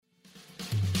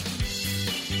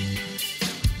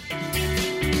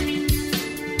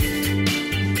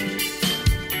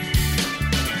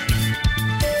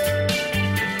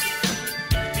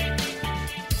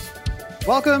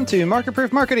Welcome to Market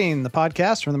Proof Marketing, the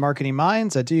podcast from the marketing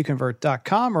minds at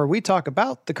doyouconvert.com, where we talk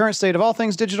about the current state of all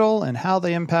things digital and how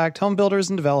they impact home builders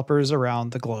and developers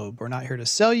around the globe. We're not here to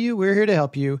sell you, we're here to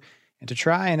help you and to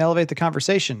try and elevate the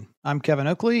conversation. I'm Kevin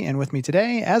Oakley, and with me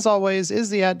today, as always, is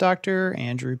the ad doctor,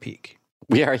 Andrew Peak.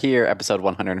 We are here, episode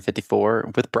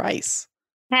 154 with Bryce.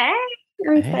 Hey,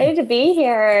 I'm excited to be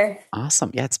here.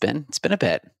 Awesome. Yeah, it's been a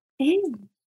bit.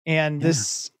 And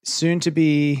this soon to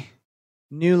be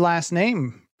new last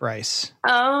name, Bryce.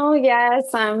 Oh, yes.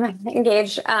 I'm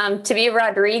engaged to be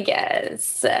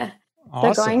Rodriguez.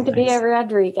 Awesome. So going to be a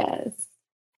Rodriguez.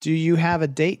 Do you have a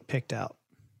date picked out?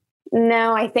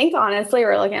 No, I think honestly,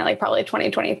 we're looking at like probably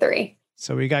 2023.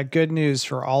 So we got good news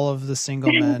for all of the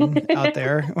single men out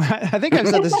there. I think I've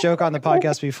said this joke on the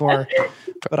podcast before,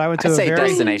 but I went to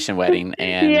destination wedding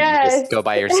and you just go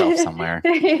by yourself somewhere.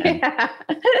 Yeah.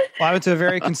 Well, I went to a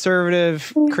very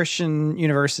conservative Christian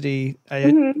university.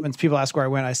 When people ask where I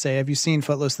went, I say, "Have you seen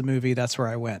Footloose the movie? That's where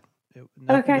I went."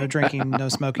 No drinking, no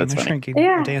smoking, no drinking,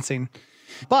 no dancing.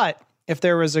 But if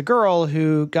there was a girl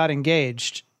who got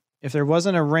engaged, if there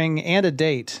wasn't a ring and a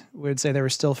date, we would say they were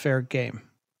still fair game.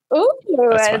 Ooh,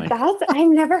 I've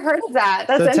never heard of that.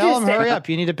 That's so tell them, hurry up.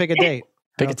 You need to pick a date.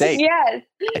 Pick a date. Yes,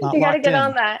 you got to get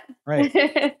on that.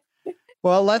 Right.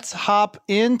 Well, let's hop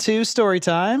into story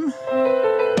time.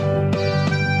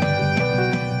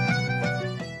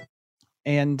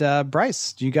 And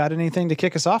Bryce, do you got anything to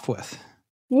kick us off with?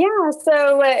 Yeah,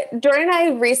 so Jordan and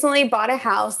I recently bought a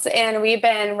house and we've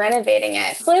been renovating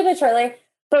it slowly but surely.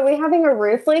 But we're having a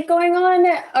roof leak going on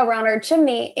around our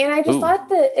chimney. And I just thought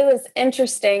that it was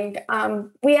interesting.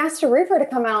 We asked a roofer to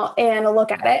come out and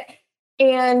look at it.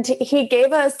 And he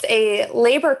gave us a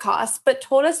labor cost, but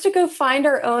told us to go find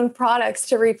our own products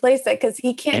to replace it because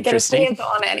he can't get his hands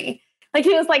on any. Like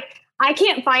he was like, I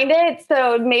can't find it.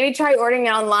 So maybe try ordering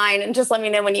it online and just let me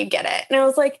know when you get it. And I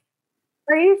was like,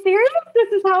 are you serious?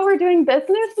 This is how we're doing business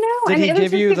now? Did he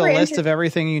give you the list of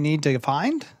everything you need to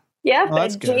find? Yeah, well,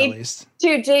 that's good, at least.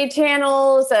 2 J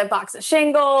channels, a box of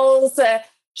shingles,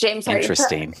 James Hardy.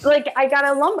 Interesting. I got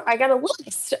a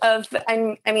list of,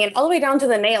 all the way down to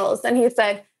the nails. And he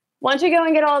said, "Why don't you go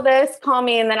and get all this? Call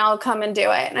me, and then I'll come and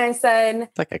do it." And I said,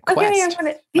 "It's like a quest." Okay, I'm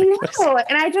gonna.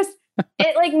 And I just,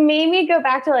 it made me go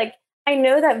back to I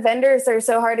know that vendors are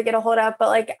so hard to get a hold of, but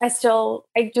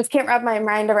I just can't wrap my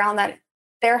mind around that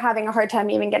they're having a hard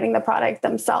time even getting the product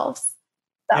themselves.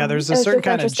 Yeah, there's a certain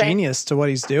kind of genius to what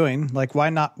he's doing.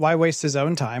 Why waste his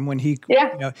own time when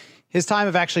his time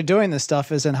of actually doing this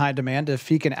stuff is in high demand. If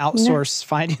he can outsource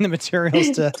finding the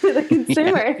materials to the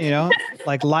consumer,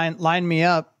 line me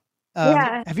up.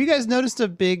 Have you guys noticed a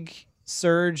big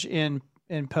surge in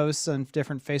posts on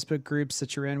different Facebook groups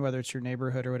that you're in, whether it's your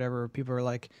neighborhood or whatever, where people are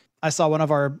like, I saw one of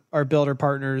our builder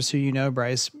partners who,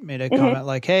 Bryce, made a comment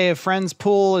like, "Hey, a friend's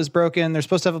pool is broken. They're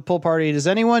supposed to have a pool party. Does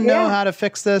anyone know how to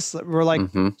fix this?"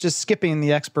 We're just skipping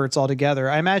the experts altogether.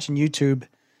 I imagine YouTube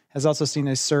has also seen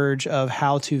a surge of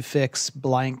how to fix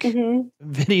blank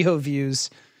video views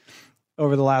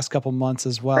over the last couple months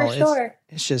as well. For sure.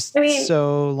 It's just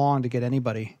so long to get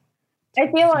anybody.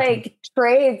 I feel like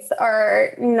trades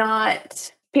are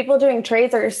not, people doing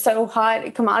trades are so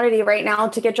hot commodity right now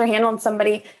to get your hand on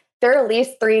somebody. They're at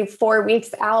least 3-4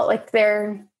 weeks out.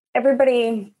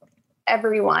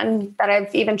 Everyone that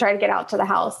I've even tried to get out to the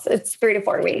house, it's 3 to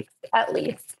 4 weeks at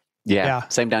least. Yeah.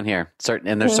 Same down here.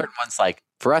 There's certain ones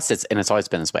for us, it's always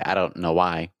been this way. I don't know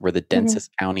why. We're the densest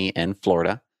county in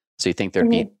Florida. So you think there'd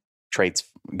be trades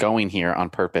going here on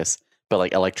purpose,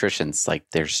 but electricians,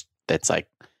 that's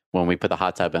when we put the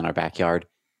hot tub in our backyard,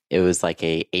 it was a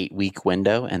 8-week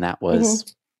window. And that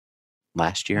was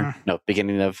last year. No,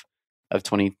 beginning of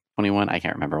 2021. I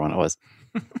can't remember when it was.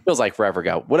 Feels like forever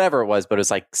ago, whatever it was, but it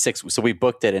was 6. So we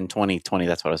booked it in 2020.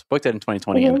 That's what I was booked it in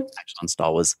 2020. And the actual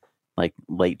install was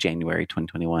late January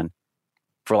 2021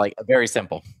 for a very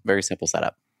simple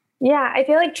setup. Yeah. I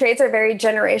feel like trades are very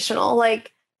generational.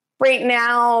 Right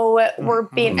now we're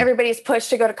everybody's pushed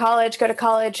to go to college,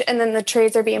 and then the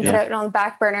trades are being put out on the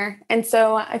back burner. And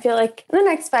so I feel like in the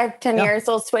next 5-10 years,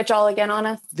 they'll switch all again on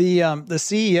us. The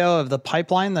CEO of the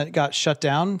pipeline that got shut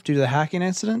down due to the hacking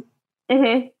incident,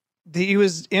 he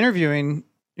was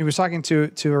talking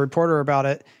to a reporter about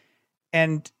it.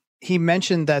 And he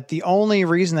mentioned that the only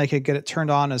reason they could get it turned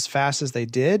on as fast as they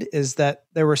did is that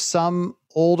there were some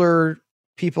older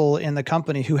people in the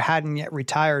company who hadn't yet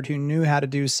retired, who knew how to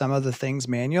do some of the things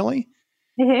manually.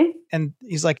 And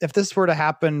he's like, if this were to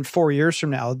happen 4 years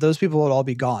from now, those people would all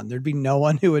be gone. There'd be no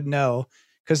one who would know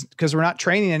because we're not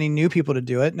training any new people to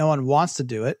do it. No one wants to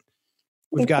do it.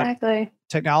 We've got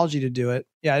technology to do it.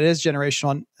 Yeah, it is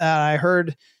generational. And I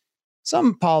heard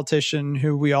some politician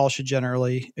who we all should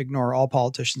generally ignore, all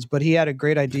politicians, but he had a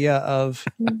great idea of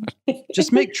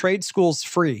just make trade schools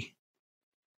free.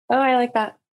 Oh, I like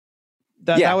that.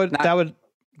 That would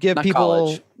give people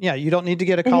college. Yeah, you don't need to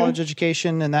get a college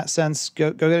education in that sense.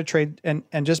 Go get a trade and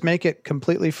just make it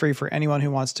completely free for anyone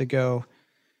who wants to go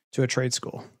to a trade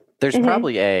school. There's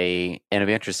probably and it'd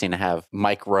be interesting to have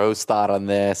Mike Rowe's thought on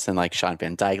this and like Sean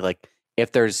Van Dyke. Like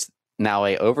if there's now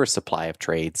a oversupply of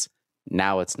trades,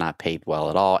 now it's not paid well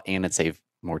at all. And it's a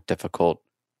more difficult,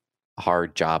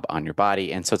 hard job on your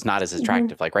body. And so it's not as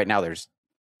attractive. Like right now there's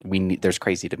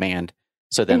crazy demand.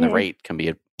 So then the rate can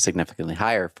be significantly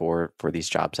higher for these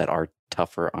jobs that are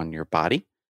tougher on your body.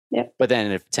 Yep. But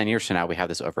then if 10 years from now we have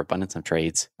this overabundance of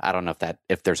trades, I don't know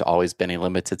if there's always been a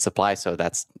limited supply. So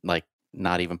that's like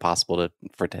not even possible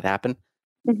for it to happen.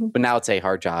 But now it's a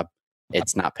hard job.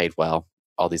 It's not paid well,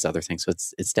 all these other things. So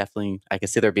it's definitely, I can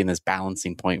see there being this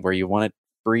balancing point where you want a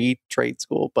free trade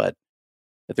school, but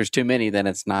if there's too many, then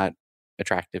it's not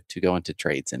attractive to go into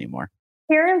trades anymore.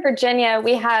 Here in Virginia,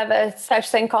 we have a such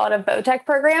thing called a VOTEC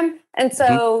program. And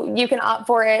so you can opt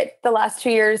for it the last 2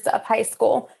 years of high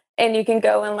school, and you can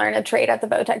go and learn a trade at the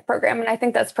VOTEC program. And I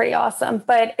think that's pretty awesome.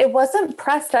 But it wasn't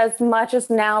pressed as much as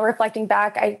now, reflecting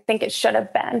back, I think it should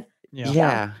have been.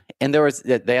 Yeah. And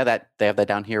they have that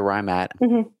down here where I'm at.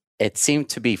 It seemed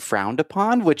to be frowned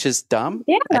upon, which is dumb.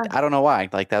 Yeah. I don't know why.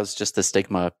 Like that was just the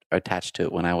stigma attached to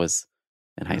it when I was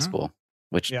in high school,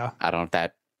 which I don't know if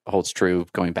that holds true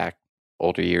going back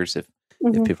older years if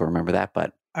people remember that.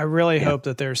 But I really hope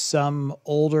that there's some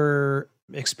older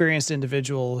experienced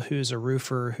individual who's a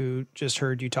roofer who just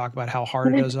heard you talk about how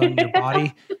hard it is on your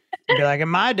body. And be like, in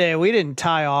my day, we didn't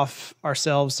tie off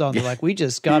ourselves on like we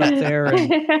just got up there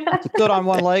and stood on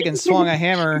one leg and swung a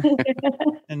hammer.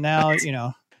 And now,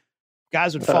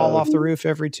 guys would fall off the roof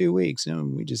every 2 weeks,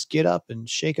 and we just get up and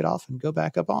shake it off and go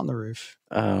back up on the roof.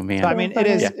 Oh man! So, I mean, it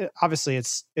is obviously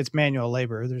it's manual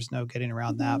labor. There's no getting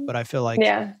around that. But I feel like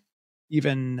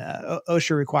even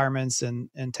OSHA requirements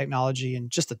and technology and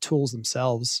just the tools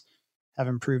themselves have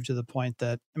improved to the point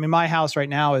that my house right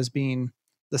now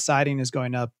the siding is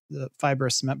going up, the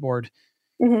fibrous cement board,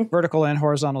 vertical and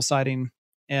horizontal siding,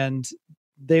 and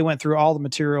they went through all the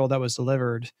material that was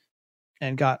delivered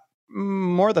and got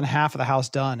more than half of the house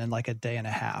done in like a day and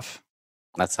a half.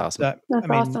 That's awesome. That's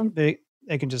awesome. They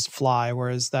can just fly,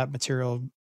 whereas that material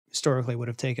historically would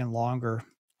have taken longer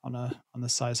on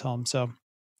this size home. So,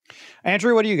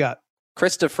 Andrew, what do you got?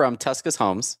 Krista from Tuscas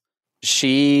Homes.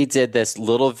 She did this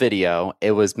little video.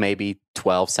 It was maybe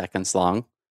 12 seconds long,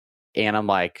 and I'm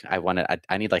like,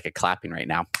 I need like a clapping right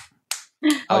now.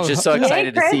 I was just so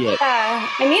excited to see it. I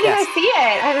need to go see it.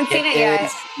 I haven't seen it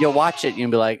yet. You'll watch it and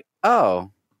you'll be like,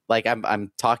 oh. Like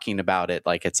I'm talking about it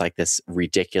like it's like this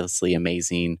ridiculously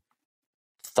amazing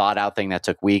thought out thing that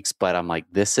took weeks, but I'm like,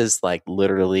 this is like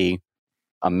literally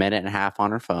a minute and a half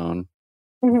on her phone,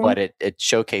 but it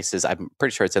showcases, I'm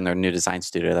pretty sure it's in their new design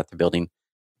studio that they're building,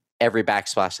 every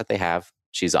backsplash that they have.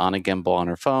 She's on a gimbal on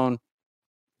her phone,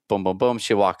 boom, boom, boom.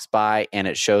 She walks by and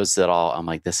it shows it all. I'm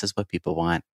like, this is what people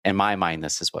want. In my mind,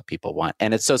 this is what people want.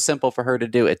 And it's so simple for her to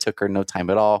do. It took her no time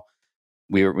at all.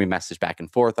 We messaged back and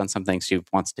forth on some things. She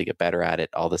wants to get better at it,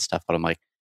 all this stuff. But I'm like,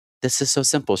 this is so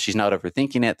simple. She's not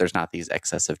overthinking it. There's not these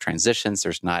excessive transitions.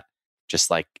 There's not just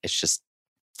like, it's just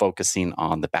focusing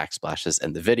on the backsplashes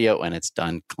and the video, and it's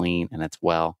done clean and it's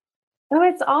well. Oh,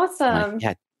 it's awesome.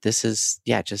 Like,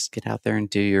 just get out there and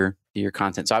do your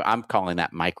content. So I'm calling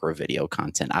that micro video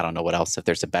content. I don't know what else, if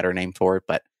there's a better name for it,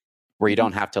 but where you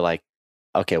don't have to like,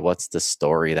 okay, what's the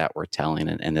story that we're telling?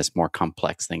 And this more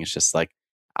complex thing. It's just like,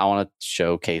 I want to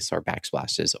showcase our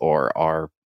backsplashes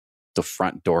or the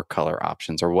front door color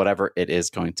options or whatever it is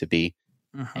going to be.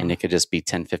 And it could just be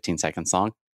 10, 15 seconds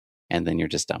long. And then you're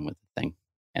just done with the thing.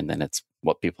 And then it's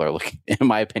what people are looking, in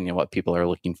my opinion, what people are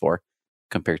looking for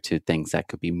compared to things that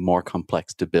could be more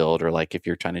complex to build. Or like if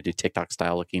you're trying to do TikTok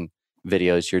style looking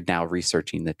videos, you're now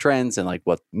researching the trends and like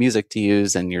what music to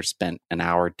use. And you're spent an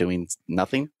hour doing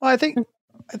nothing. Well, I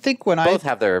think when both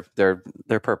have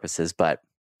their purposes, but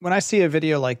when I see a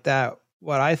video like that,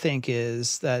 what I think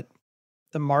is that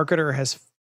the marketer has,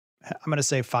 I'm going to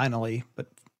say finally, but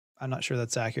I'm not sure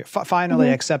that's accurate,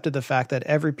 finally accepted the fact that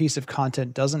every piece of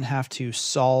content doesn't have to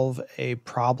solve a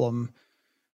problem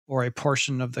or a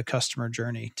portion of the customer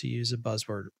journey, to use a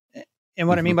buzzword. And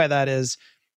what I mean by that is,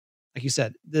 like you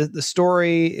said, the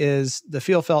story is the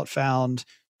feel, felt, found.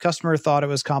 Customer thought it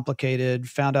was complicated,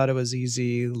 found out it was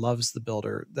easy, loves the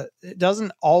builder. That it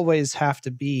doesn't always have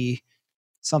to be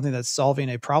something that's solving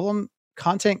a problem.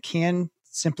 Content can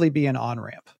simply be an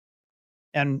on-ramp.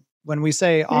 And when we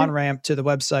say on-ramp to the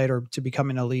website or to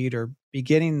becoming a lead or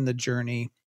beginning the journey,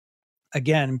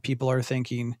 again, people are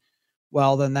thinking,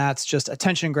 well, then that's just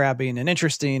attention grabbing and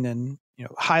interesting and,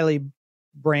 highly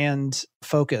brand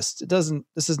focused. This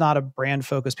is not a brand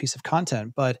focused piece of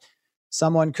content, but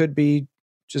someone could be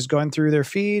just going through their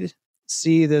feed,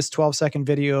 see this 12-second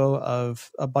video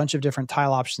of a bunch of different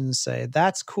tile options, say,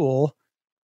 that's cool.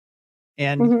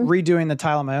 And redoing the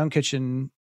tile in my own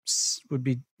kitchen would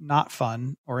be not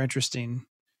fun or interesting.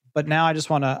 But now I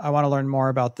want to learn more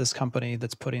about this company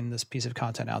that's putting this piece of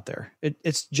content out there.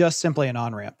 It's just simply an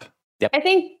on-ramp. Yep. I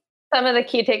think some of the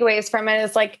key takeaways from it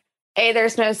is like, A,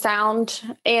 there's no sound,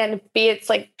 and B, it's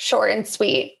like short and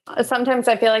sweet. Sometimes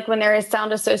I feel like when there is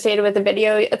sound associated with the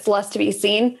video, it's less to be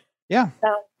seen. Yeah.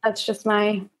 So that's just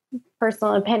my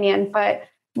personal opinion. But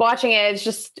watching it,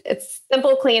 it's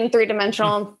simple, clean,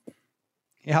 3-dimensional,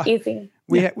 easy.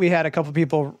 We had a couple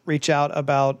people reach out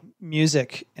about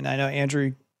music, and I know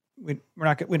Andrew, we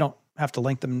don't have to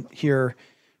link them here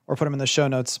or put them in the show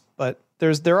notes, but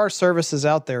there are services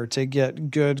out there to get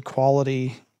good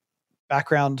quality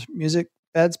background music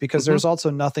beds, because there's also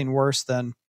nothing worse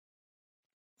than,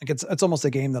 like, it's almost a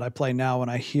game that I play now when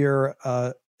I hear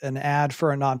an ad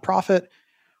for a nonprofit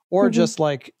or just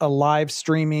like a live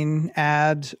streaming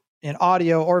ad in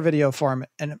audio or video form,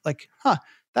 and like,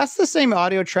 that's the same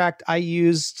audio track I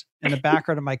used in the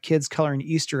background of my kids coloring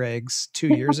Easter eggs 2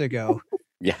 years ago.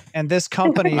 Yeah. And this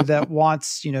company that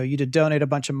wants, you to donate a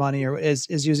bunch of money or is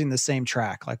using the same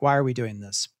track. Like, why are we doing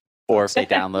this? Or if they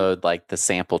download like the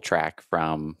sample track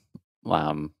from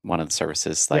one of the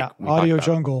services, like Audio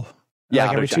Jungle. Yeah.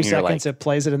 Like every 2 seconds, it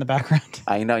plays it in the background.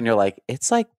 I know. And you're like,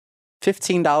 it's like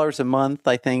 $15 a month,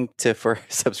 I think, for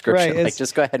subscription. Right, like,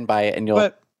 just go ahead and buy it and you'll.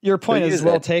 But your point is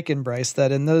well taken, Bryce,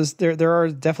 that in those, there are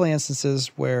definitely instances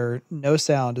where no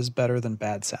sound is better than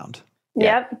bad sound.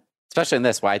 Yep. Especially in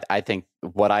this, why I think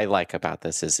what I like about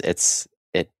this is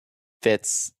it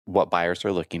fits what buyers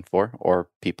are looking for, or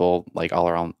people like all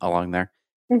around along there.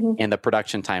 And the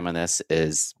production time on this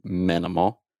is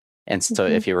minimal. And so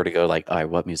if you were to go like, all right,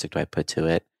 what music do I put to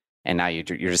it? And now you're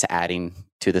just adding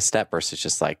to the step versus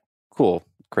just like, cool,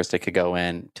 Krista could go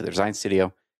in to the design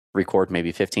studio, record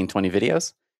maybe 15, 20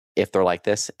 videos if they're like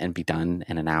this, and be done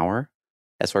in an hour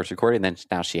as far as recording. Then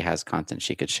now she has content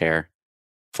she could share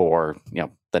for,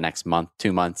 the next month,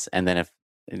 2 months. And then if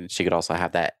she could also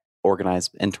have that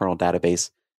organized internal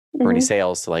database for any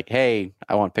sales to like, hey,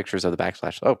 I want pictures of the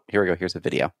backsplash. Oh, here we go. Here's a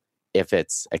video. If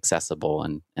it's accessible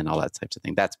and all that types of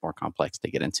thing, that's more complex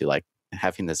to get into, like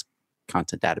having this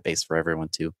content database for everyone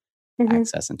to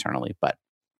access internally. But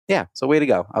yeah, so way to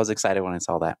go. I was excited when I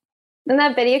saw that. And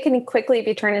that video can quickly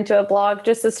be turned into a blog,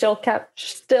 just a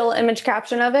still image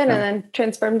caption of it, and then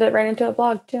transformed it right into a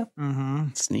blog too.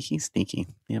 Sneaky.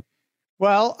 Yep.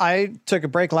 Well, I took a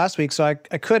break last week, so I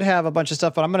could have a bunch of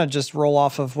stuff, but I'm going to just roll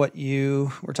off of what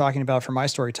you were talking about for my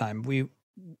story time.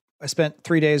 I spent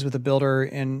 3 days with a builder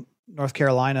in North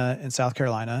Carolina and South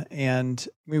Carolina, and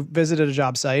we visited a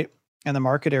job site, and the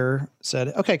marketer said,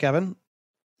 okay, Kevin,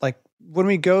 like when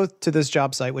we go to this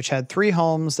job site, which had 3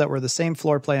 homes that were the same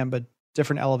floor plan, but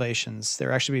different elevations,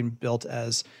 they're actually being built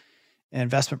as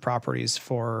investment properties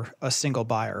for a single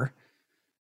buyer.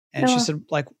 And she said,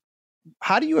 like,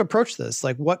 how do you approach this?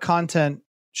 Like, what content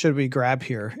should we grab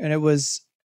here? And it was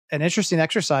an interesting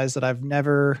exercise that I've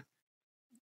never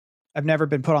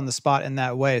been put on the spot in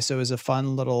that way. So it was a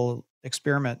fun little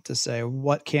experiment to say,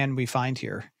 what can we find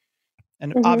here?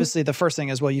 And obviously the first thing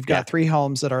is, well, you've got 3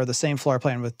 homes that are the same floor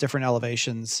plan with different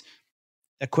elevations.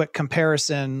 A quick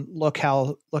comparison, look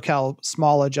how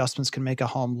small adjustments can make a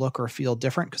home look or feel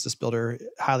different, because this builder,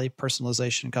 highly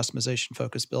personalization, customization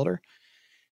focused builder.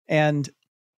 And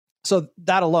so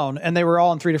that alone, and they were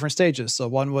all in 3 different stages. So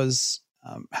one was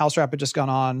house wrap had just gone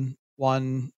on,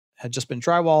 one had just been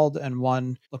drywalled, and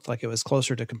one looked like it was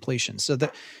closer to completion. So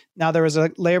now there was a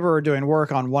laborer doing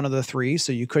work on one of the 3,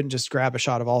 so you couldn't just grab a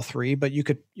shot of all 3, but you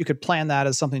could plan that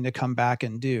as something to come back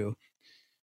and do.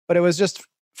 But it was just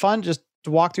fun just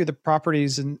to walk through the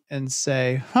properties and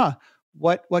say,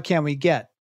 what can we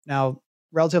get? Now,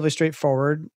 relatively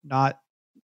straightforward, not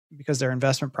because they're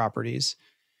investment properties.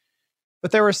 But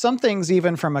there were some things,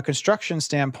 even from a construction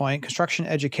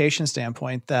education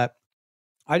standpoint, that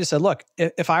I just said, look,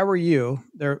 if I were you,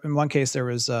 in one case, there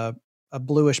was a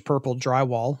bluish purple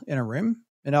drywall in a room,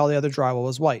 and all the other drywall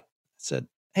was white. I said,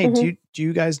 hey, do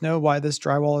you guys know why this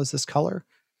drywall is this color?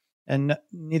 And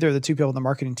neither of the 2 people in the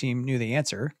marketing team knew the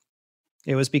answer.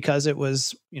 It was because it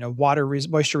was,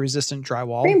 moisture resistant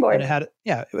drywall. Green board. And it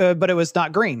had, but it was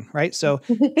not green, right? So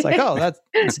it's like,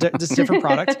 this is a different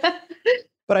product.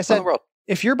 But I said,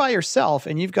 if you're by yourself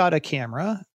and you've got a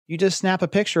camera, you just snap a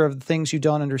picture of the things you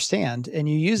don't understand, and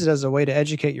you use it as a way to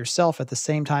educate yourself at the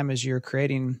same time as you're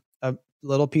creating a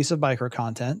little piece of micro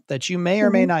content that you may or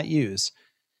may not use.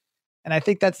 And I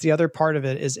think that's the other part of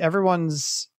it is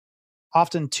everyone's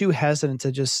often too hesitant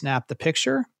to just snap the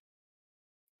picture.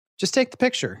 Just take the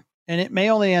picture, and it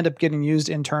may only end up getting used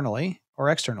internally or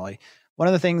externally. One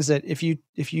of the things that if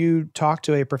you talk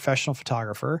to a professional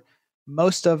photographer,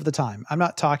 most of the time, I'm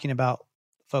not talking about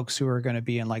folks who are going to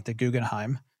be in like the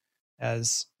Guggenheim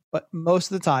but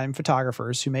most of the time,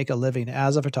 photographers who make a living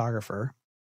as a photographer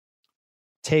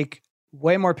take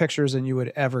way more pictures than you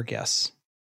would ever guess.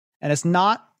 And it's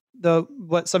not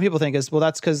what some people think is, well,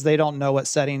 that's because they don't know what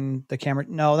setting the camera.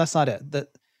 No, that's not it.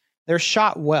 They're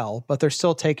shot well, but they're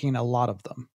still taking a lot of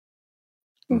them.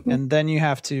 And then you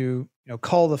have to,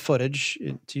 cull the footage,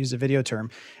 to use a video term,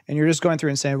 and you're just going through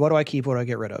and saying, what do I keep? What do I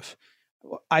get rid of?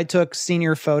 I took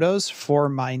senior photos for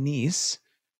my niece,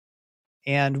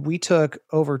 and we took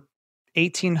over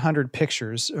 1,800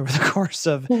 pictures over the course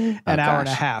of an hour and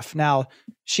a half. Now,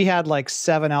 she had like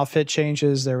 7 outfit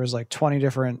changes. There was like 20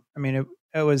 different. I mean,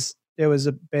 it was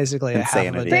basically a half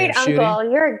of a day great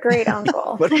uncle. You're a great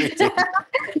uncle.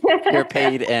 You're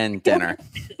paid and dinner.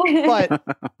 But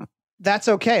that's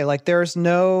okay. Like there is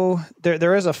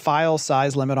a file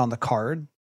size limit on the card,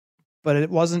 but it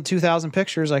wasn't 2,000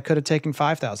 pictures. I could have taken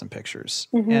 5,000 pictures.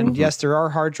 And yes, there are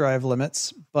hard drive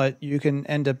limits, but you can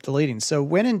end up deleting. So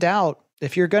when in doubt,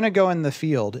 if you're going to go in the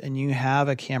field and you have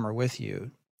a camera with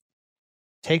you,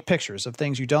 take pictures of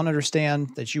things you don't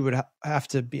understand that you would have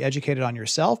to be educated on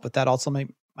yourself, but that also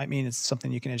might mean it's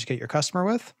something you can educate your customer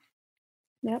with.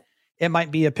 Yep. It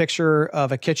might be a picture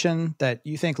of a kitchen that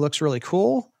you think looks really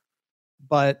cool,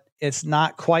 but it's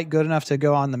not quite good enough to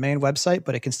go on the main website,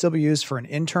 but it can still be used for an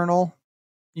internal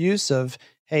use of,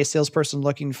 hey, salesperson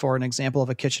looking for an example of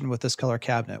a kitchen with this color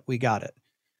cabinet. We got it.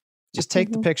 Just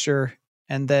take the picture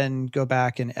and then go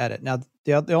back and edit. Now,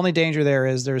 the only danger there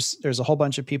is there's a whole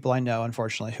bunch of people I know,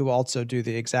 unfortunately, who also do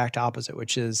the exact opposite,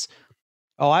 which is,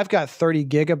 I've got 30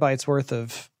 gigabytes worth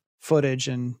of footage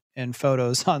and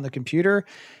photos on the computer,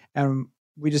 and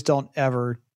we just don't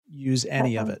ever use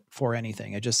any of it for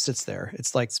anything. It just sits there.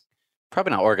 It's like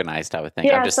probably not organized, I would think.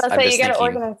 Yeah, I'm just you got to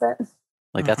organize it.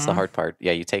 Like that's the hard part.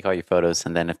 Yeah, you take all your photos,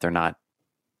 and then if they're not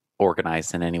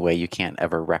organized in any way, you can't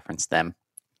ever reference them,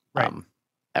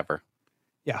 ever.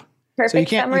 Yeah. Perfect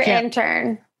summer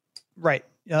intern. Right.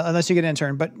 Unless you get an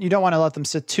intern, but you don't want to let them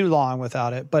sit too long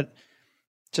without it. But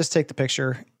just take the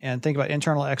picture and think about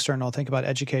internal, external, think about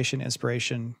education,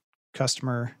 inspiration,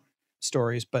 customer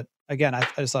stories. But again, I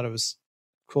just thought it was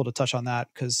cool to touch on that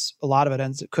because a lot of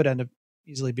it could end up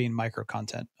easily being micro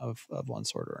content of one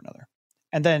sort or another.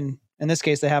 And then in this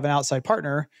case, they have an outside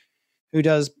partner who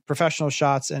does professional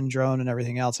shots and drone and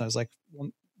everything else. And I was like, well,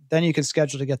 then you can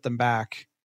schedule to get them back.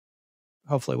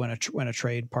 Hopefully when a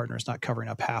trade partner is not covering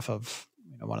up half of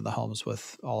one of the homes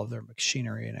with all of their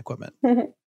machinery and equipment.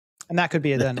 And that could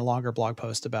be then a longer blog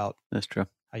post about that's true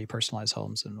how you personalize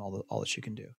homes and all that you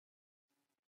can do.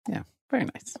 Yeah, very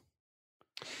nice.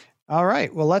 All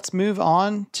right. Well, let's move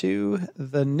on to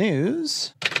the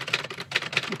news.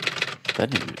 The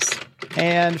news.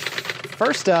 And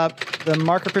first up, the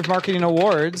Market Proof Marketing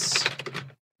Awards.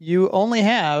 You only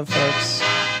have, folks,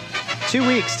 2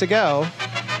 weeks to go.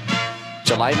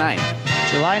 July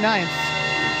 9th. July 9th.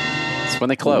 That's when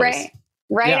they close.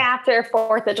 Right after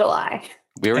 4th of July.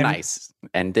 We were nice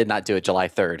and did not do it July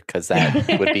 3rd because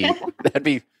that'd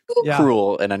be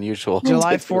cruel and unusual.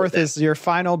 July 4th is your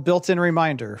final built-in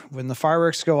reminder. When the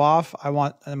fireworks go off, I'm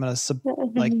going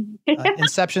to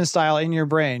Inception style in your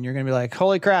brain. You're going to be like,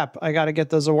 holy crap, I got to get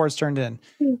those awards turned in.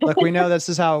 Look, we know this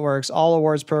is how it works. All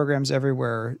awards programs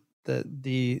everywhere,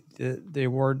 the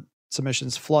award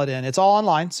submissions flood in. It's all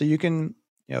online. So you can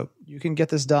get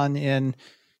this done in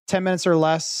 10 minutes or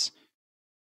less.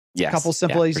 Yes. A couple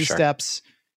simple, easy steps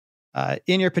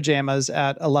in your pajamas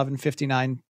at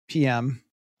 11:59 p.m.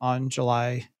 on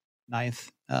July 9th.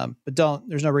 But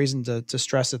there's no reason to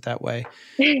stress it that way.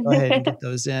 Go ahead and get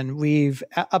those in. We've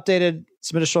updated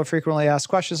some additional frequently asked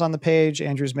questions on the page.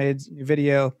 Andrew's made a new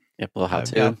video. Yep, a little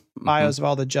how-to. Bios of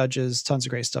all the judges, tons of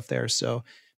great stuff there. So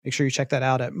make sure you check that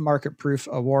out at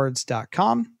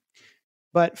marketproofawards.com.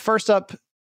 But first up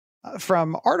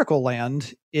from Article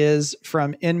Land is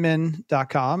from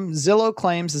Inman.com. Zillow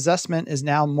claims Zestimate is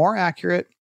now more accurate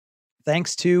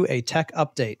thanks to a tech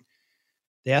update.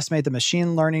 They estimate the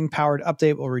machine learning powered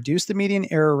update will reduce the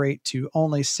median error rate to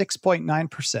only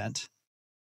 6.9%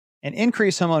 and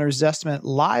increase homeowners' Zestimate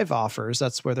live offers.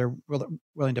 That's where they're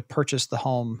willing to purchase the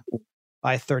home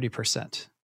by 30%.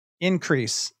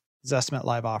 Increase Zestimate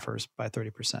live offers by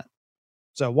 30%.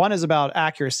 So one is about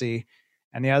accuracy,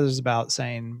 and the other is about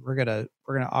saying we're gonna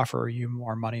offer you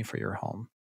more money for your home.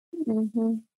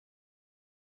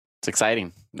 It's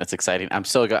exciting. That's exciting. I'm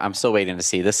still waiting to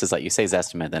see. This is like you say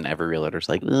Zestimate, then every realtor's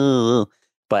like, ugh,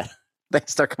 but they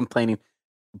start complaining.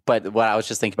 But what I was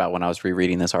just thinking about when I was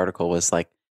rereading this article was like,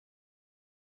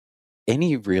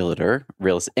 any realtor,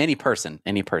 any person,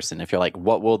 if you're like,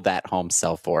 what will that home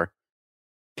sell for?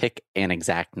 Pick an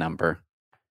exact number.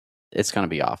 It's going to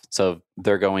be off. So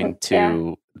they're going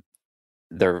to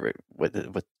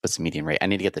what's the median rate? I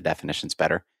need to get the definitions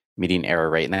better. Median error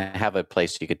rate, and I have a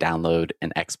place you could download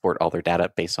and export all their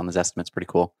data based on those estimates. Pretty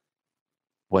cool.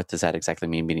 What does that exactly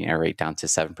mean? Median error rate down to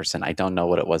 7%. I don't know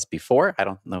what it was before. I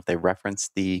don't know if they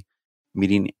referenced the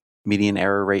median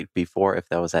error rate before, if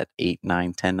that was at 8,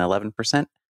 9, 10, 11%.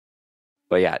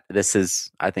 But yeah,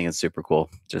 I think it's super cool.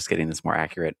 Just getting this more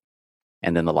accurate.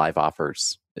 And then the live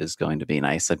offers is going to be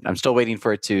nice. I'm still waiting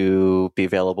for it to be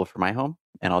available for my home,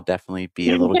 and I'll definitely be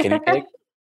a little guinea pig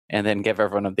and then give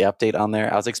everyone the update on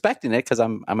there. I was expecting it because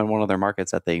I'm in one of their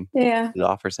markets that they do the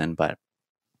offers in, but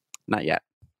not yet.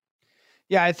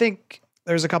 Yeah, I think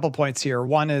there's a couple points here.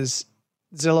 One is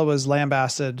Zillow was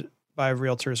lambasted by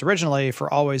realtors originally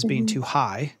for always being too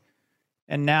high.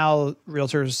 And now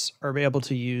realtors are able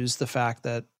to use the fact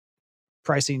that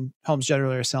pricing homes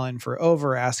generally are selling for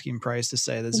over asking price to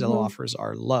say that Zillow offers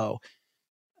are low.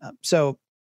 So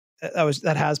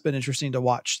that has been interesting to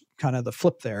watch kind of the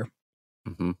flip there.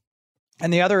 Mm-hmm.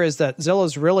 And the other is that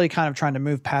Zillow's really kind of trying to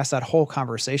move past that whole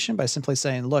conversation by simply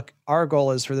saying, look, our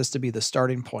goal is for this to be the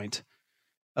starting point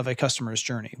of a customer's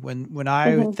journey. When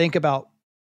I think about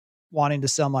wanting to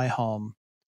sell my home,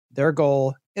 their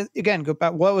goal, again, go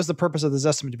back, what was the purpose of this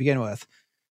estimate to begin with?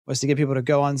 Was to get people to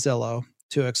go on Zillow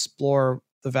to explore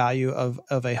the value of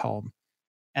a home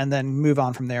and then move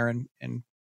on from there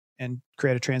and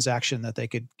create a transaction that they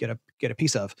could get a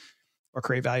piece of or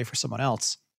create value for someone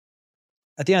else.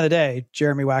 At the end of the day,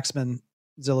 Jeremy Waxman,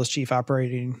 Zillow's chief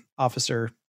operating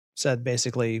officer, said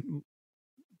basically,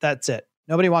 that's it.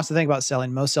 Nobody wants to think about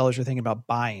selling. Most sellers are thinking about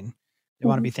buying. They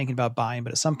want to be thinking about buying,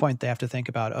 but at some point they have to think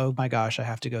about, oh my gosh, I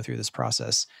have to go through this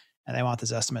process, and they want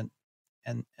this estimate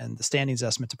and the standings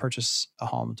estimate to purchase a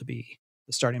home to be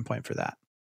the starting point for that.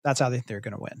 That's how they think they're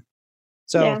going to win.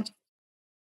 So,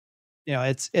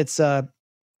 it's a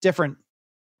different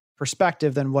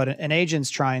perspective than what an agent's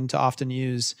trying to often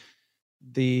use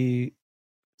the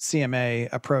CMA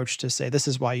approach to say, this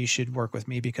is why you should work with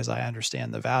me because I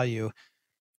understand the value.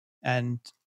 And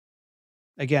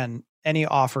again, any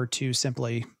offer to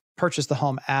simply purchase the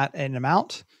home at an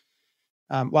amount,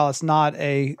 while it's not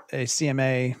a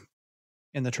CMA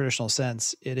in the traditional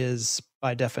sense, it is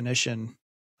by definition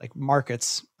like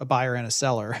markets a buyer and a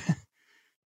seller.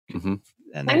 And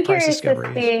then I'm price curious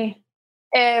discovery. To see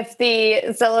if the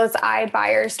Zillow's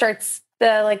iBuyer starts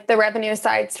the revenue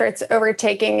side starts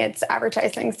overtaking its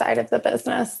advertising side of the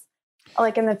business,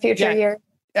 like in the future years.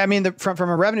 I mean, from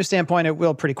a revenue standpoint, it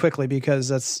will pretty quickly because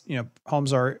that's,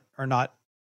 homes are not,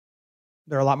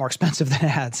 they're a lot more expensive than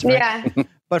ads, right? Yeah.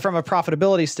 But from a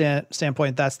profitability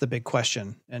standpoint, that's the big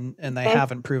question. And they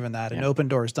haven't proven that. And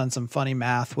Opendoor's done some funny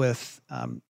math with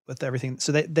everything.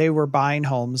 So they were buying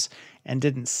homes and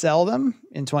didn't sell them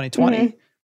in 2020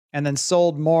 and then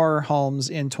sold more homes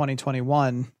in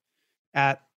 2021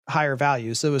 at higher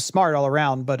values. So it was smart all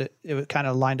around, but it kind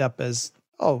of lined up as,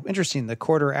 oh, interesting. The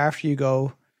quarter after you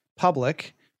go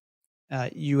public,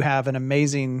 you have an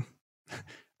amazing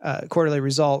quarterly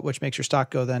result, which makes your stock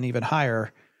go then even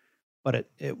higher. But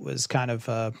it was kind of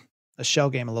a shell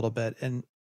game a little bit. And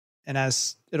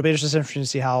as it'll be just interesting to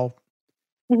see how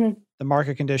the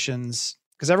market conditions,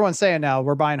 because everyone's saying now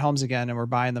we're buying homes again and we're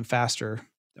buying them faster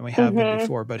than we have been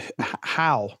before, but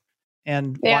how?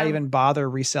 And why even bother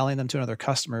reselling them to another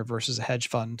customer versus a hedge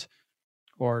fund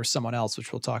or someone else,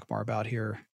 which we'll talk more about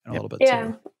here in a little bit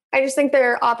too. I just think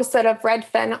they're opposite of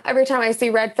Redfin. Every time I see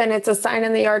Redfin, it's a sign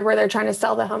in the yard where they're trying to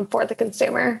sell the home for the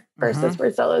consumer versus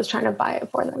where Zillow is trying to buy it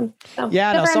for them. So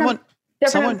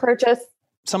different approaches.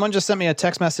 Someone just sent me a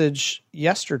text message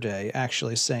yesterday,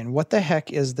 actually saying, "What the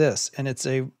heck is this?" And it's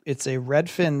a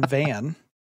Redfin van.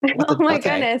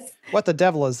 What the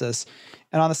devil is this?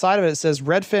 And on the side of it says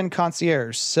Redfin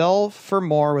Concierge, sell for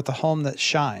more with a home that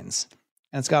shines.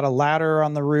 And it's got a ladder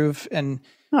on the roof. And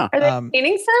are they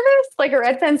cleaning service? Like a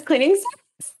Redfin's cleaning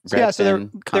service? So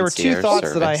there were two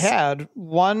thoughts that I had.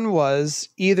 One was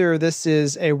either this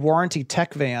is a warranty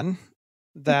tech van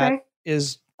that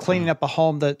is cleaning up a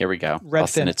home that here we go.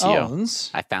 Redfin owns.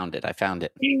 I found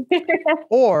it.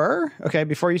 Or,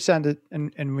 before you send it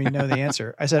and we know the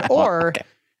answer, I said,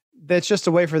 that's just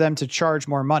a way for them to charge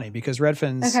more money because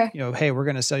Redfin's, hey, we're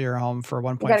going to sell your home for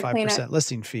 1.5%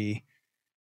 listing fee.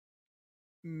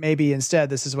 maybe instead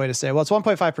this is a way to say, well, it's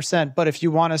 1.5%, but if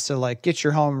you want us to like get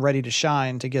your home ready to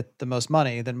shine to get the most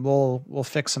money, then we'll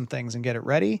fix some things and get it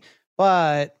ready.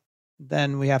 But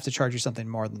then we have to charge you something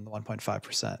more than the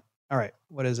 1.5%. All right.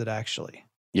 What is it actually?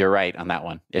 You're right on that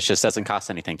one. It just doesn't cost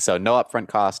anything. So no upfront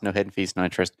cost, no hidden fees, no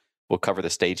interest. We'll cover the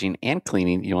staging and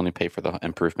cleaning. You only pay for the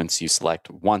improvements you select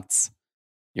once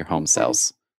your home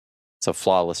sells. So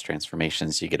flawless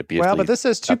transformations, you get a beautiful. Well, but this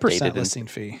is 2% listing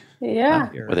fee. Yeah.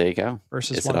 Well, there you go.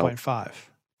 Versus 1.5.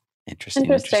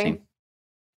 Interesting.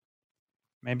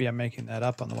 Maybe I'm making that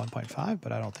up on the 1.5,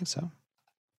 but I don't think so.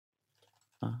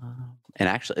 And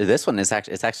actually, this one is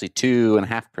it's actually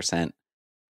 2.5%.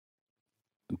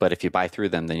 But if you buy through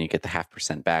them, then you get the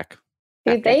 0.5% back.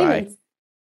 Dude, they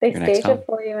stage it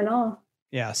for you and all.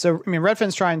 Yeah. So I mean,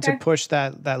 Redfin's trying to push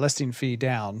that listing fee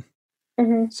down.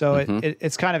 So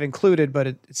it's kind of included, but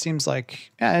it seems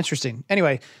like interesting.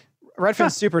 Anyway,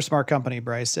 Redfin's super smart company,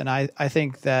 Bryce, and I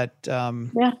think that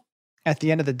at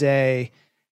the end of the day,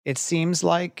 it seems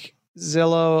like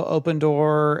Zillow,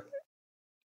 Opendoor.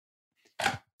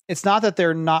 It's not that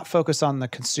they're not focused on the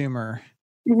consumer.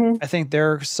 I think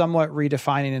they're somewhat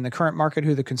redefining in the current market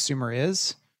who the consumer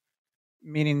is,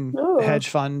 meaning a hedge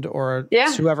fund or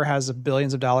whoever has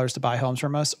billions of dollars to buy homes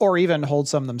from us, or even hold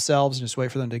some themselves and just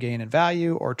wait for them to gain in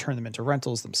value or turn them into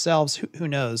rentals themselves. Who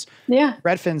knows? Yeah.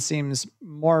 Redfin seems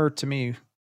more to me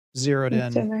zeroed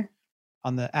in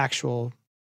on the actual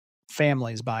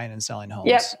families buying and selling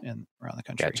homes around the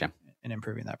country and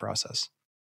improving that process.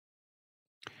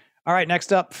 All right,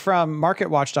 next up from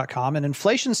MarketWatch.com, an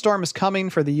inflation storm is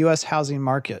coming for the U.S. housing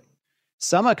market.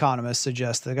 Some economists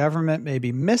suggest the government may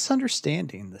be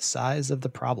misunderstanding the size of the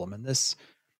problem. And this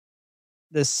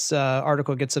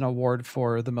article gets an award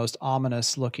for the most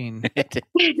ominous looking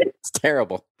it's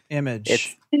terrible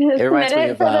image. It reminds me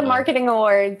of the marketing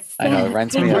awards. I know, it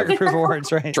reminds me of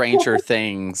awards, right? Stranger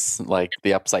Things, like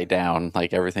the upside down,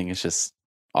 like everything is just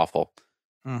awful.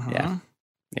 Yeah,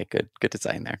 good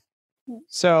design there.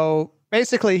 So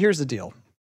basically, here's the deal.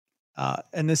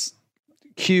 And this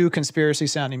cue conspiracy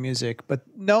sounding music, but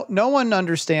no one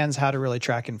understands how to really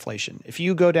track inflation. If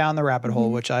you go down the rabbit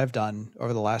hole, which I've done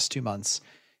over the last 2 months,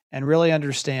 and really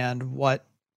understand what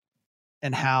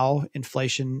and how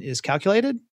inflation is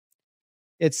calculated,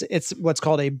 it's what's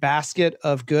called a basket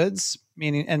of goods,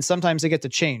 meaning, and sometimes they get to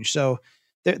change. So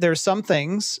there's some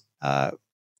things,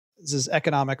 this is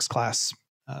economics class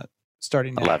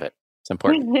starting now. I love it. It's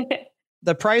important.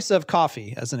 The price of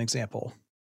coffee, as an example.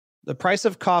 The price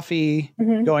of coffee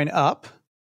going up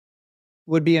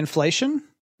would be inflation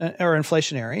or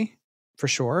inflationary for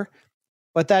sure.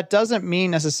 But that doesn't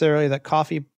mean necessarily that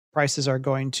coffee prices are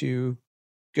going to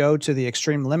go to the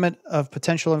extreme limit of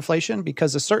potential inflation,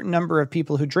 because a certain number of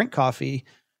people who drink coffee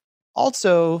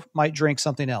also might drink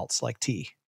something else like tea.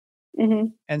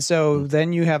 And so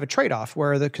then you have a trade-off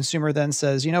where the consumer then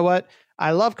says, you know what,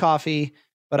 I love coffee,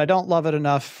 but I don't love it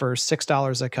enough for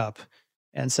 $6 a cup.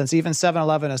 And since even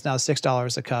 7-Eleven is now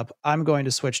 $6 a cup, I'm going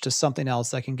to switch to something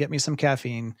else that can get me some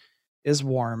caffeine, is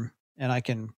warm, and I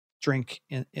can drink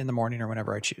in the morning or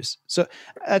whenever I choose. So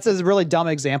that's a really dumb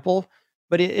example,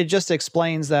 but it just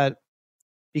explains that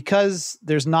because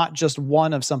there's not just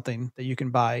one of something that you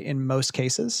can buy in most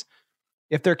cases,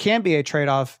 if there can be a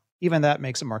trade-off, even that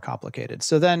makes it more complicated.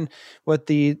 So then what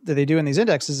they do in these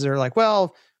indexes, they're like,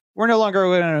 well, we're no longer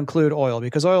going to include oil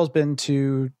because oil's been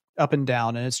too up and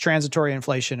down and it's transitory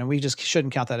inflation and we just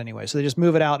shouldn't count that anyway. So they just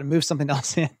move it out and move something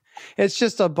else in. It's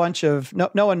just a bunch of,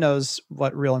 no one knows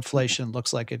what real inflation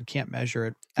looks like and can't measure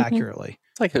it accurately.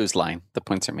 It's like whose line? The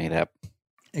points are made up.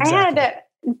 Exactly. I had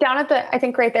down at I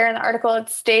think right there in the article, it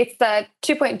states that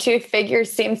 2.2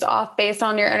 figures seems off based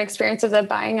on your own experience of the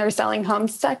buying or selling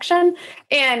homes section.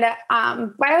 And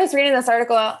when I was reading this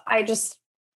article, I just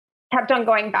kept on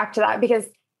going back to that because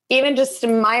even just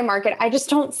in my market, I just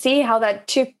don't see how that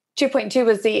 2.2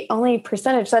 was the only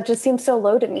percentage. That just seems so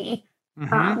low to me.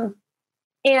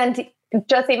 And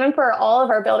just even for all of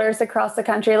our builders across the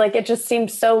country, like it just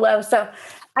seems so low. So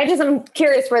I'm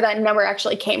curious where that number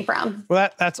actually came from. Well,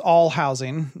 that's all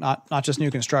housing, not just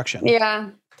new construction.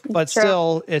 Yeah. But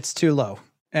still, it's too low.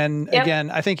 And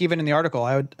again, I think even in the article,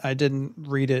 I didn't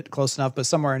read it close enough, but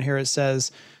somewhere in here it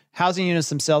says housing units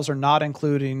themselves are not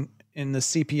including in the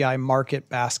CPI market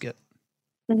basket.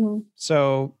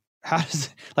 So how does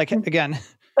again?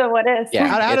 So what is? Yeah,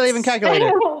 how do they even calculate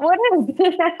it? What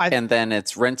is? And then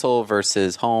it's rental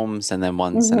versus homes, and then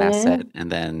one's an asset,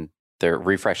 and then they're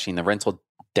refreshing the rental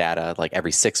data like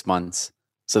every 6 months.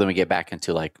 So then we get back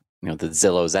into the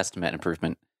Zillow's estimate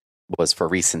improvement was for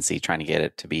recency, trying to get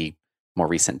it to be more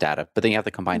recent data. But then you have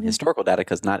to combine historical data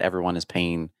because not everyone is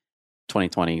paying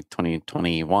 2020,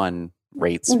 2021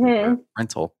 rates for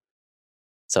rental.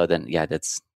 So then, yeah,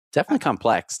 it's definitely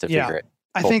complex to figure it.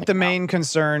 I think the main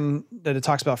concern that it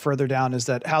talks about further down is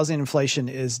that housing inflation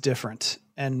is different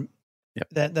and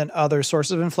than other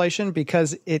sources of inflation,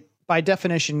 because it, by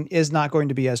definition, is not going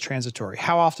to be as transitory.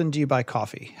 How often do you buy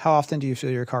coffee? How often do you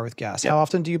fill your car with gas? How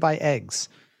often do you buy eggs?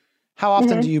 How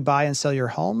often do you buy and sell your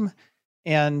home?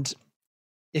 And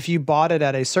if you bought it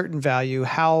at a certain value,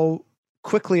 how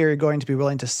quickly are you going to be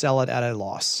willing to sell it at a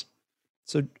loss?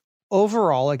 So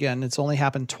overall, again, it's only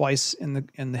happened twice in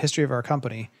the history of our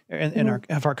company,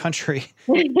 of our country.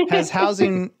 Has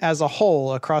housing as a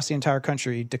whole across the entire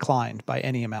country declined by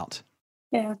any amount?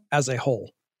 Yeah, as a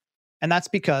whole, and that's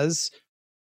because,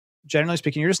 generally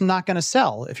speaking, you're just not going to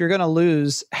sell. If you're going to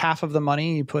lose half of the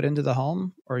money you put into the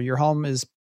home, or your home is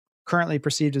currently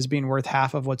perceived as being worth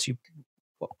half of what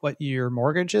your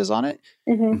mortgage is on it,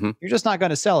 you're just not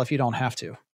going to sell if you don't have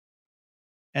to.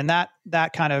 And that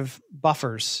kind of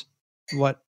buffers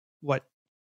what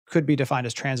could be defined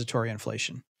as transitory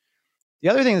inflation. The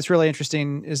other thing that's really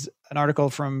interesting is an article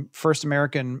from First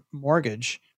American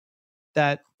Mortgage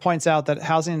that points out that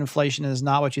housing inflation is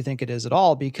not what you think it is at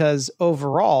all, because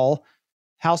overall,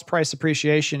 house price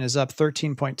appreciation is up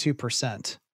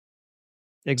 13.2%,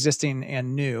 existing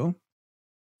and new,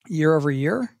 year over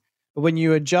year. But when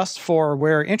you adjust for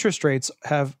where interest rates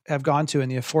have gone to and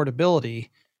the affordability,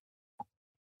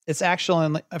 it's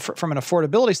actually, from an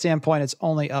affordability standpoint, it's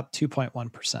only up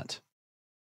 2.1%.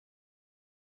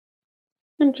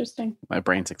 Interesting. My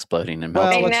brain's exploding and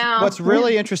melting. Well, what's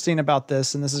really interesting about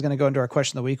this, and this is going to go into our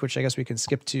question of the week, which I guess we can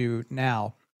skip to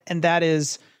now, and that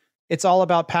is, it's all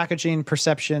about packaging,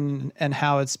 perception, and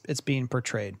how it's being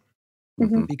portrayed.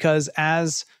 Because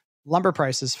as lumber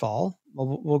prices fall,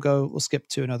 we'll skip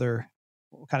to another.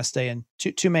 We'll kind of stay in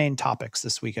two main topics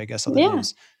this week, I guess, on the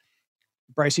news.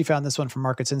 Bryce, you found this one from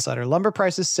Markets Insider. Lumber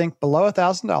prices sink below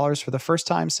 $1,000 for the first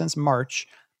time since March,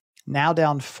 now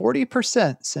down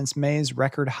 40% since May's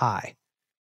record high.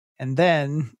 And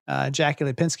then Jackie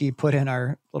Lipinski put in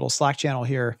our little Slack channel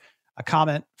here a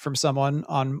comment from someone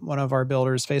on one of our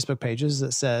builders' Facebook pages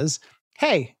that says,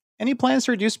 "Hey, any plans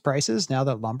to reduce prices now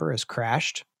that lumber has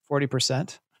crashed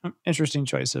 40%? Interesting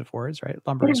choice of words, right?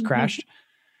 Lumber has crashed.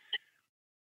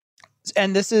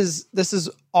 And this is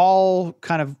all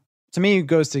kind of, to me,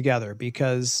 goes together,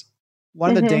 because one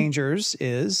of the dangers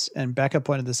is, and Becca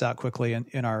pointed this out quickly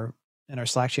in our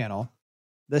Slack channel,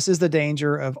 this is the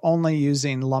danger of only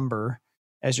using lumber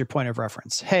as your point of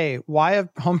reference. Hey, why have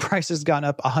home prices gone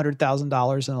up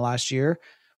 $100,000 in the last year?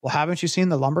 Well, haven't you seen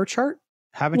the lumber chart?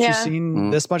 Haven't you seen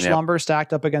this much lumber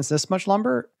stacked up against this much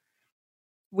lumber?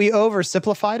 We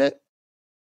oversimplified it.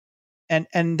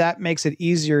 And that makes it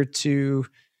easier to,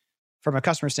 from a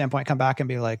customer standpoint, come back and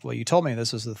be like, well, you told me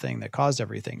this was the thing that caused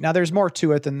everything. Now, there's more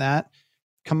to it than that.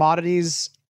 Commodities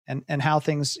and how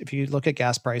things, if you look at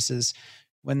gas prices,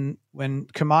 when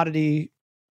commodity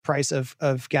price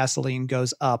of gasoline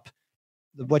goes up,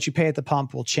 what you pay at the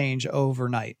pump will change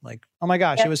overnight. Like, oh my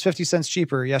gosh, it was 50 cents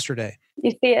cheaper yesterday.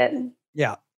 You see it.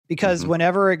 Yeah. Because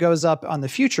whenever it goes up on the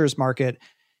futures market,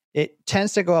 it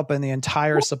tends to go up in the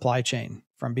entire supply chain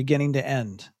from beginning to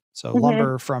end. So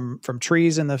lumber from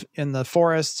trees in the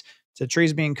forest, to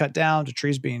trees being cut down, to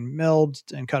trees being milled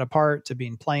and cut apart, to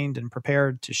being planed and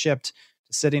prepared, to shipped,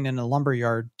 to sitting in a lumber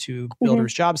yard, to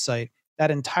builder's job site.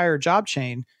 That entire job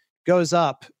chain goes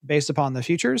up based upon the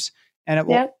futures. And it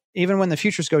will, even when the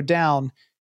futures go down,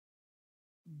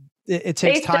 it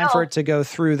takes time for it to go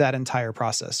through that entire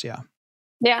process. Yeah.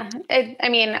 Yeah. I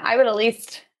mean, I would at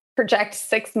least project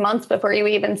 6 months before you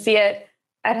even see it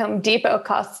at Home Depot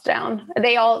costs down.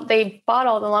 They bought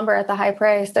all the lumber at the high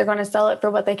price. They're going to sell it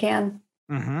for what they can.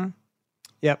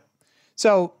 Yep.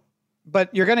 So,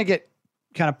 but you're going to get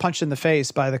kind of punched in the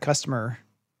face by the customer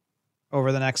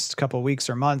over the next couple of weeks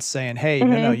or months saying, hey,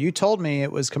 no, you told me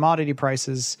it was commodity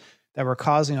prices that were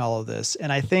causing all of this.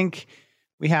 And I think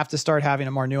we have to start having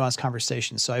a more nuanced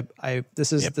conversation. So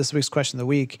this is this week's question of the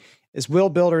week is, will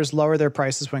builders lower their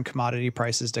prices when commodity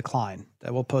prices decline?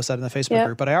 We'll post that in the Facebook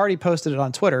group, but I already posted it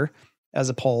on Twitter as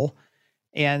a poll,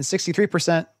 and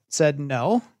 63% said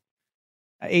no.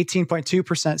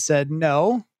 18.2% said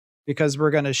no, because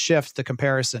we're going to shift the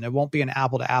comparison. It won't be an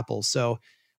apple to apple. So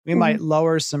we might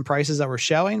lower some prices that we're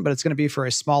showing, but it's going to be for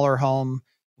a smaller home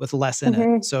with less in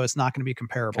it. So it's not going to be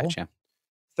comparable. Gotcha.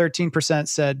 13%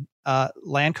 said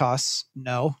land costs,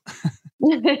 no.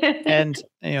 And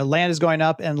land is going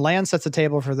up, and land sets the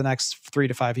table for the next 3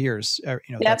 to 5 years.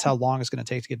 That's how long it's going to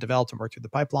take to get developed and work through the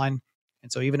pipeline.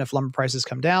 And so even if lumber prices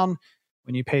come down,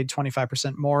 when you paid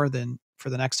 25% more than for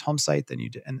the next home site than you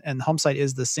did, and the home site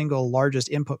is the single largest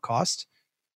input cost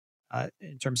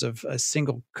in terms of a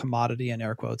single commodity in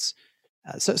air quotes.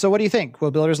 So what do you think?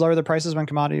 Will builders lower their prices when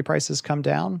commodity prices come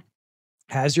down?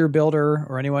 Has your builder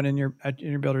or anyone in your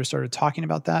builder started talking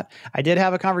about that? I did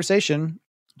have a conversation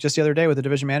just the other day with a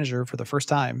division manager for the first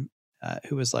time,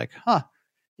 who was like,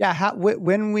 yeah,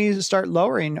 when we start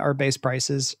lowering our base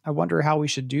prices, I wonder how we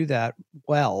should do that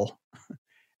well.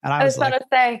 And I was about to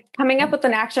say, coming up with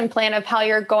an action plan of how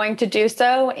you're going to do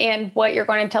so and what you're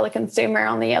going to tell the consumer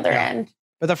on the other end.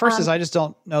 But the first is, I just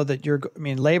don't know that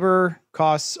labor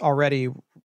costs already,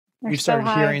 we've started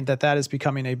hearing that is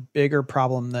becoming a bigger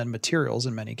problem than materials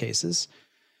in many cases.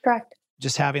 Correct.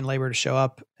 Just having labor to show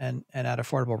up and at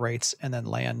affordable rates, and then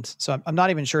land. So I'm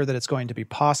not even sure that it's going to be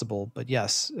possible, but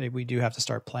yes, we do have to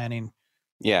start planning.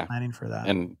 Yeah. Planning for that.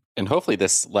 And hopefully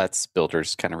this lets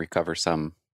builders kind of recover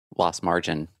some lost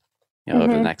margin, over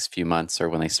the next few months, or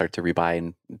when they start to rebuy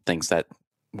and things that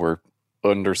were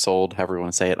undersold, however you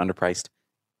want to say it, underpriced,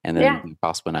 and then the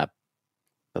cost went up.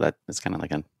 So that is kind of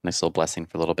like a nice little blessing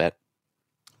for a little bit.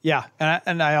 Yeah.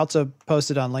 And I also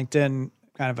posted on LinkedIn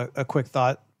kind of a quick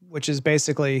thought, which is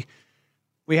basically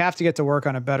we have to get to work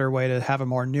on a better way to have a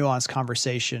more nuanced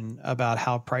conversation about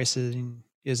how pricing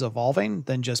is evolving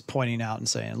than just pointing out and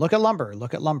saying, look at lumber,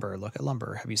 look at lumber, look at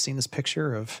lumber. Have you seen this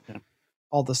picture of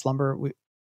all this lumber?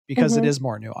 Because it is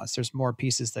more nuanced. There's more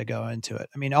pieces that go into it.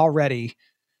 I mean, already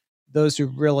those who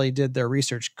really did their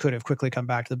research could have quickly come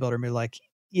back to the builder and be like,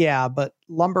 yeah, but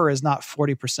lumber is not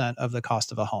 40% of the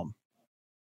cost of a home.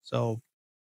 So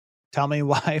tell me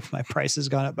why my price has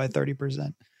gone up by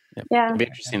 30%. Yeah. It'd be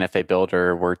interesting if a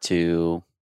builder were to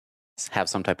have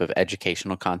some type of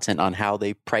educational content on how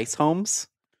they price homes.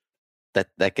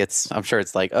 That gets, I'm sure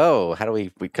it's like, oh, how do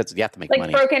we, because you have to make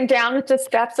money. Broken down into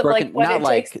steps of what not it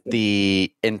like takes.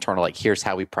 The internal, like, here's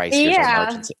how we price, here's our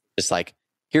margins. Just like,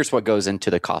 here's what goes into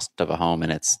the cost of a home,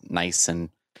 and it's nice and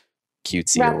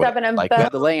cutesy. Wrapped up in a we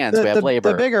have the lands, we have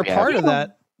labor. The bigger part of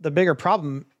that, the bigger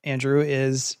problem, Andrew,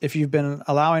 is if you've been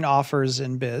allowing offers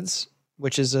and bids,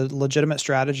 which is a legitimate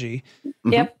strategy.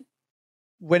 Yep.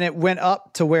 When it went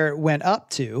up to where it went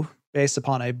up to based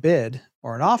upon a bid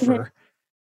or an offer,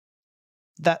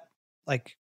 that,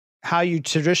 like, how you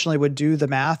traditionally would do the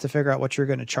math to figure out what you're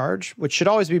going to charge, which should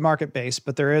always be market-based,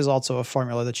 but there is also a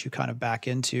formula that you kind of back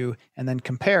into and then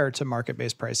compare to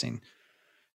market-based pricing.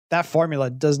 That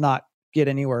formula does not get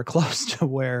anywhere close to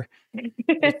where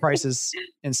the prices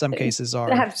in some cases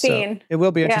are. I've seen. So it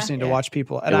will be interesting to watch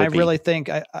people. And I really think,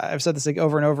 I've said this like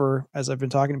over and over as I've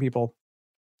been talking to people,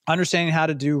 understanding how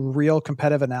to do real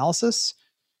competitive analysis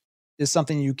is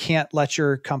something you can't let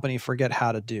your company forget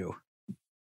how to do.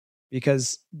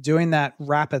 Because doing that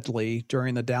rapidly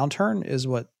during the downturn is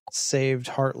what saved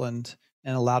Heartland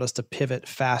and allowed us to pivot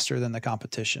faster than the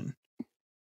competition.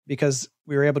 Because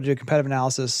we were able to do competitive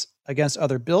analysis against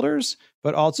other builders,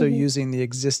 but also using the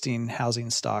existing housing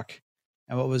stock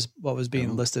and what was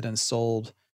being listed and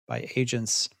sold by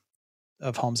agents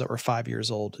of homes that were 5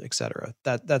 years old, et cetera.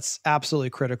 That's absolutely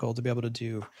critical to be able to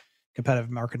do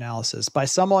competitive market analysis by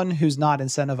someone who's not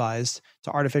incentivized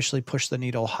to artificially push the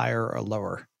needle higher or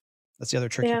lower. That's the other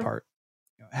tricky part.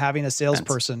 Having a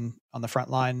salesperson on the front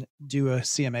line do a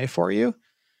CMA for you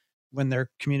when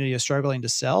their community is struggling to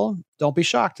sell, don't be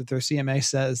shocked if their CMA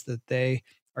says that they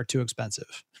are too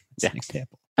expensive. That's an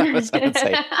example. I would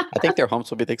say, I think their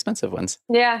homes will be the expensive ones.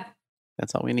 Yeah.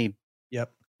 That's all we need.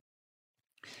 Yep.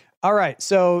 All right.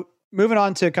 So moving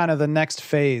on to kind of the next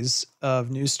phase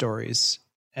of news stories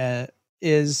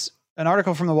is an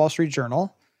article from the Wall Street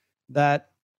Journal that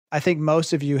I think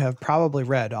most of you have probably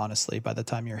read, honestly, by the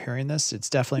time you're hearing this. It's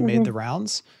definitely made the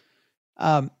rounds.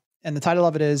 And the title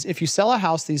of it is, if you sell a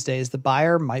house these days, the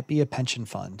buyer might be a pension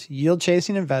fund.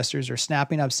 Yield-chasing investors are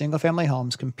snapping up single-family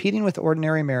homes, competing with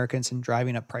ordinary Americans and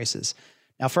driving up prices.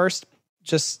 Now, first,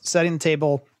 just setting the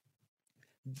table,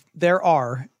 there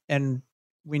are, and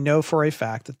we know for a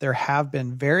fact that there have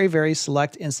been very, very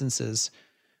select instances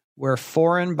where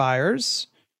foreign buyers,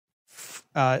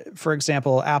 for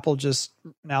example, Apple just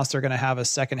announced they're going to have a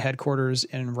second headquarters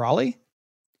in Raleigh.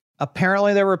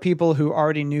 Apparently, there were people who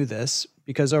already knew this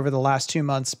because over the last 2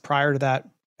 months prior to that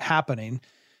happening,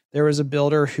 there was a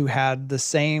builder who had the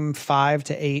same 5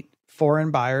 to 8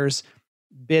 foreign buyers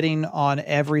bidding on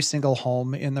every single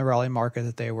home in the Raleigh market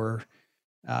that they were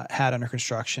had under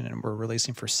construction and were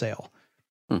releasing for sale.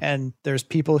 And there's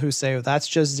people who say, well, that's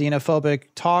just xenophobic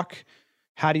talk.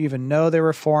 How do you even know they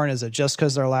were foreign? Is it just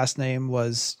because their last name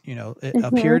was, it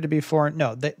appeared to be foreign?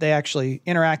 No, they actually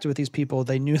interacted with these people.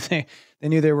 They knew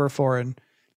they were foreign.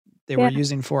 They were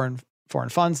using foreign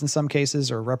funds in some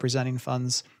cases or representing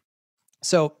funds.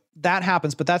 So that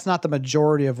happens, but that's not the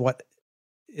majority of what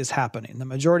is happening. The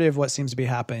majority of what seems to be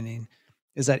happening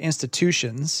is that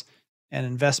institutions and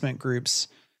investment groups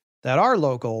that are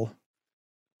local,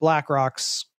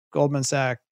 BlackRock's, Goldman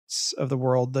Sachs of the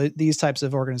world, these types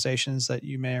of organizations that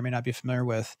you may or may not be familiar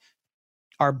with,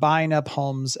 are buying up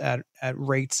homes at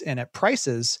rates and at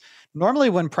prices. Normally,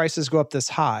 when prices go up this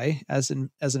high, as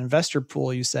an investor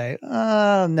pool, you say,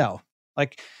 no.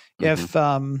 Like if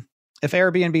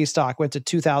Airbnb stock went to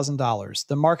 $2,000,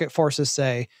 the market forces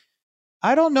say,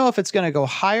 I don't know if it's going to go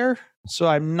higher, so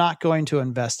I'm not going to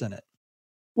invest in it.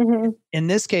 Mm-hmm. In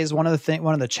this case, one of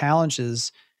the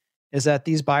challenges is that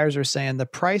these buyers are saying the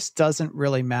price doesn't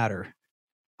really matter.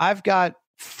 I've got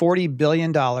 $40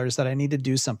 billion that I need to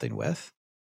do something with.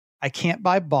 I can't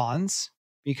buy bonds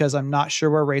because I'm not sure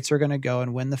where rates are going to go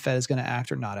and when the Fed is going to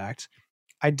act or not act.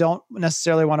 I don't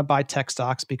necessarily want to buy tech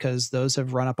stocks because those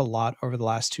have run up a lot over the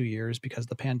last 2 years because of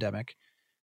the pandemic.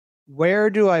 Where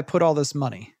do I put all this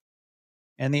money?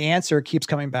 And the answer keeps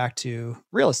coming back to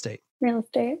real estate. Real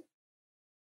estate.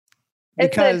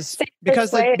 Because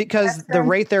the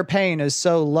rate they're paying is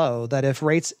so low that if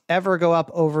rates ever go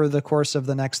up over the course of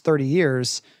the next 30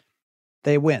 years,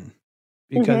 they win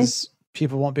because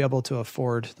people won't be able to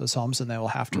afford those homes and they will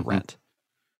have to rent.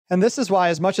 And this is why,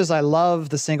 as much as I love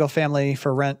the single family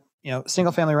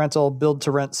rental build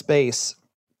to rent space,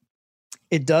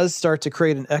 it does start to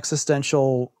create an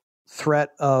existential threat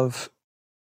of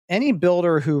any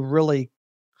builder who really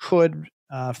could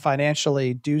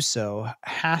financially do so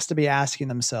has to be asking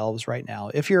themselves right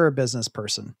now, if you're a business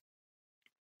person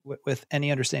with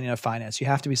any understanding of finance, you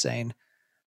have to be saying,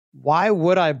 why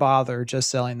would I bother just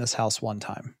selling this house one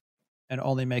time and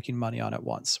only making money on it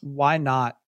once? Why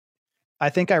not? I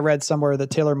think I read somewhere that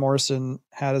Taylor Morrison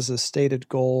had as a stated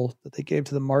goal that they gave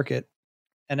to the market.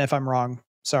 And if I'm wrong,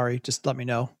 sorry, just let me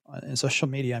know in social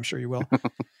media. I'm sure you will.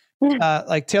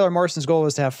 Like Taylor Morrison's goal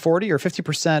was to have 40 or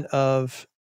 50% of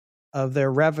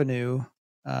their revenue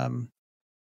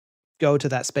go to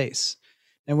that space.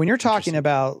 And when you're talking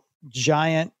about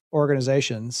giant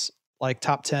organizations like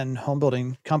top 10 home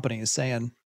building companies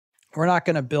saying, we're not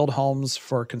going to build homes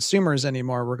for consumers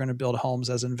anymore, we're going to build homes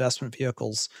as investment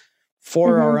vehicles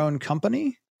for our own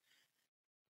company.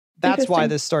 That's why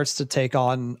this starts to take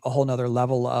on a whole nother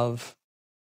level of,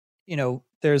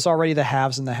 there's already the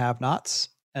haves and the have-nots.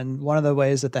 And one of the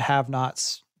ways that the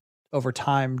have-nots over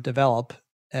time develop,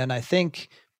 and I think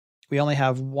we only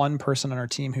have one person on our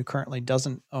team who currently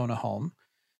doesn't own a home.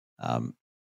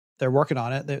 They're working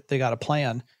on it. They got a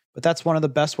plan, but that's one of the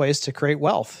best ways to create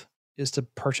wealth is to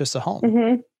purchase a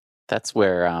home. That's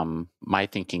where my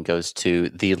thinking goes to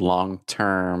the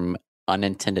long-term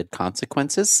unintended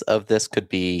consequences of this could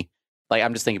be, like,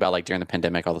 I'm just thinking about like during the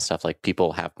pandemic, all the stuff, like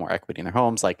people have more equity in their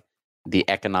homes, like the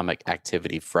economic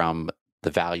activity from the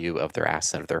value of their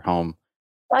asset of their home.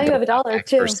 Value of $1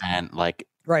 too. Like,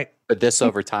 right. But this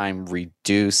over time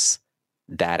reduce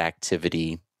that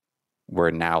activity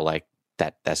where now like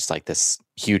that's like this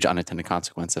huge unintended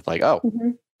consequence of like,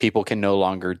 people can no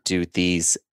longer do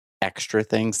these extra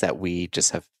things that we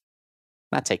just have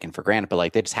not taken for granted, but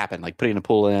like they just happen, like putting a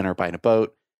pool in or buying a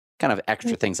boat, kind of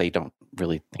extra things that you don't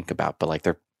really think about, but like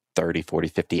they're 30, 40,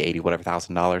 50, 80, whatever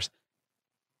 $1,000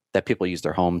 that people use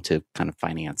their home to kind of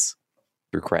finance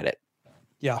through credit.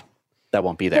 Yeah. That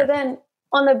won't be there. So then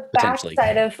on the back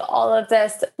side of all of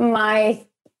this, my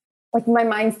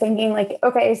mind's thinking like,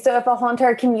 okay, so if a whole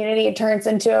entire community turns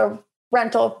into a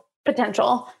rental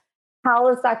potential, how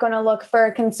is that going to look for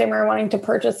a consumer wanting to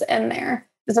purchase in there?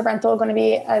 Is the rental going to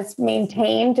be as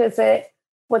maintained?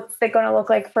 What's it going to look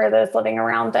like for those living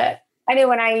around it? I know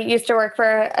when I used to work for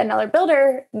another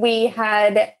builder, we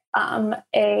had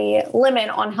a limit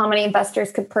on how many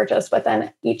investors could purchase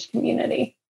within each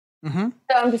community. So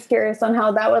I'm just curious on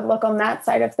how that would look on that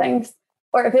side of things,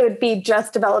 or if it would be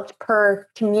just developed per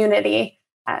community.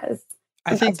 As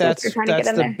I think that's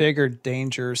the bigger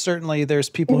danger. Certainly, there's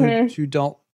people who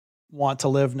don't want to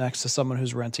live next to someone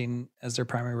who's renting as their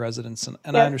primary residence,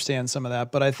 and I understand some of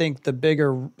that. But I think the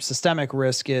bigger systemic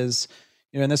risk is,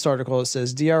 in this article it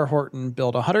says D.R. Horton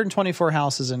built 124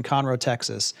 houses in Conroe,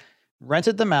 Texas,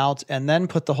 rented them out, and then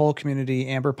put the whole community,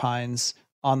 Amber Pines,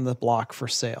 on the block for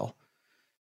sale.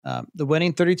 The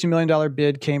winning $32 million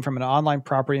bid came from an online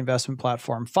property investment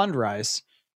platform, Fundrise,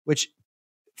 which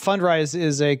Fundrise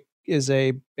is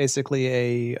basically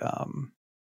a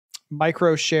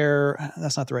micro share.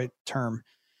 That's not the right term.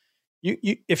 You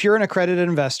if you're an accredited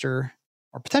investor,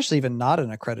 or potentially even not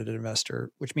an accredited investor,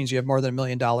 which means you have more than $1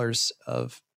 million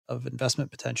of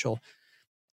investment potential,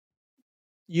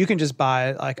 you can just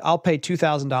buy, like, I'll pay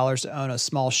 $2,000 to own a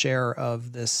small share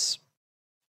of this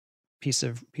piece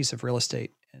of real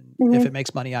estate. And if it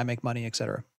makes money, I make money, et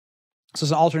cetera. So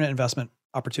it's an alternate investment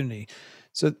opportunity.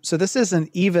 So this isn't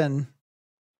even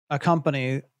a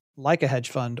company like a hedge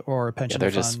fund or a pension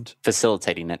they're fund. Just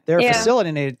facilitating it. They're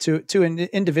facilitating it to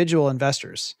individual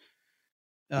investors,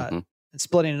 and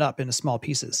splitting it up into small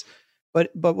pieces.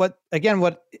 But what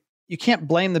you can't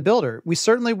blame the builder. We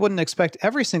certainly wouldn't expect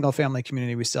every single family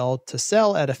community we sell to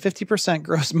sell at a 50%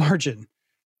 gross margin,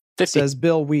 says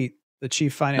Bill Wheat, the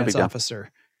chief finance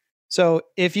officer. So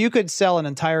if you could sell an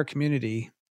entire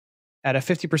community at a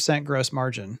 50% gross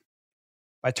margin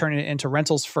by turning it into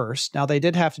rentals first, now they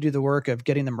did have to do the work of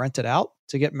getting them rented out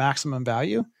to get maximum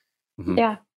value.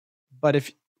 Yeah.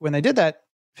 But when they did that,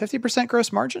 50%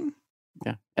 gross margin,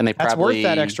 and that's worth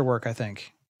that extra work, I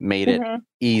think. Made it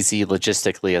easy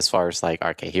logistically as far as like,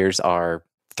 okay, here's our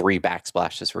 3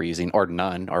 backsplashes we're using, or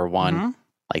none, or one.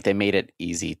 Like they made it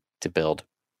easy to build.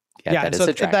 Yeah, that is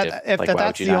attractive. If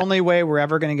that's the only way we're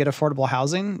ever going to get affordable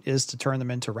housing is to turn them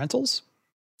into rentals,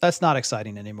 that's not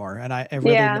exciting anymore. And it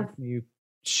really makes me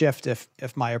shift if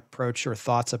my approach or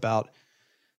thoughts about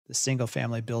the single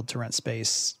family build to rent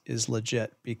space is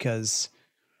legit, because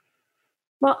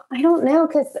well, I don't know,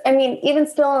 because I mean, even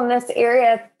still in this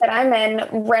area that I'm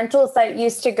in, rentals that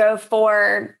used to go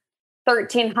for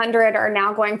 $1,300 are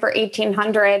now going for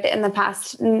 $1,800 in the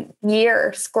past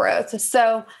year's growth.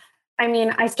 So, I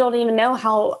mean, I still don't even know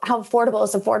how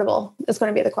affordable is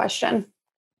going to be the question.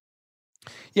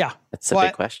 Yeah, that's a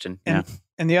big question.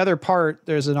 And the other part,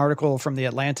 there's an article from The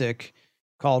Atlantic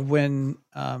called "When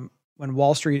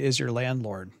Wall Street is Your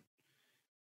Landlord."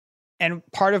 And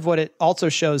part of what it also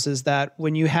shows is that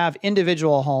when you have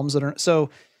individual homes that are,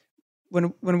 so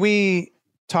when we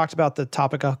talked about the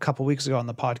topic a couple weeks ago on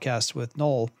the podcast with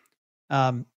Noel,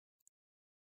 a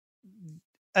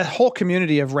whole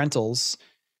community of rentals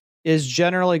is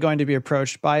generally going to be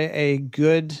approached by a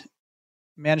good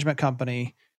management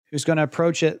company who's going to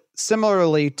approach it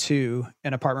similarly to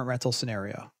an apartment rental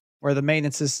scenario where the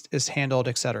maintenance is handled,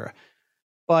 et cetera.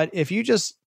 But if you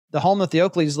the home that the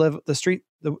Oakleys live,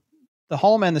 the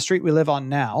home and the street we live on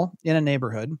now in a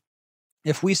neighborhood,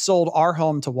 if we sold our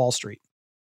home to Wall Street,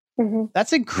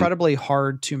 that's incredibly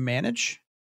hard to manage.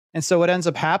 And so what ends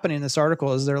up happening in this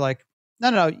article is they're like,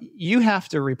 no, you have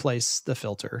to replace the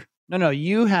filter. No,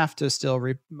 you have to still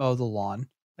mow the lawn.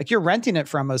 Like you're renting it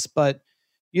from us, but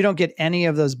you don't get any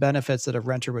of those benefits that a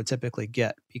renter would typically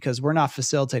get because we're not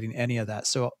facilitating any of that.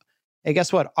 So hey,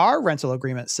 guess what? Our rental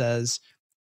agreement says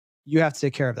you have to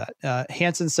take care of that.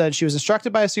 Hanson said she was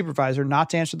instructed by a supervisor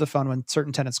not to answer the phone when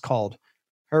certain tenants called.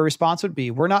 Her response would be,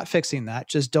 "We're not fixing that.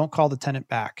 Just don't call the tenant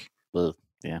back."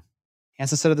 Yeah.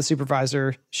 Hanson said of the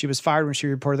supervisor, she was fired when she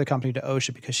reported the company to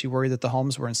OSHA because she worried that the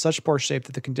homes were in such poor shape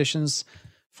that the conditions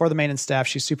for the maintenance staff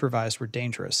she supervised were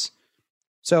dangerous.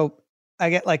 So I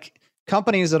get like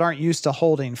companies that aren't used to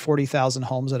holding 40,000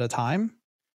 homes at a time,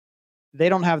 they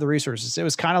don't have the resources. It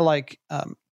was kind of like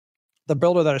the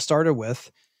builder that I started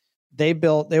with. They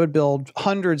would build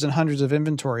hundreds and hundreds of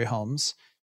inventory homes,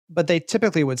 but they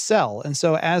typically would sell. And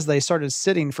so as they started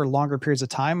sitting for longer periods of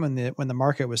time when the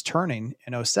market was turning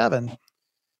in 2007,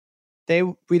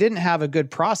 we didn't have a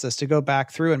good process to go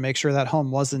back through and make sure that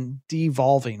home wasn't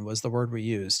devolving, was the word we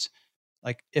used.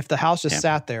 Like if the house just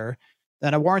sat there,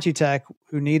 then a warranty tech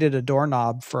who needed a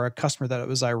doorknob for a customer that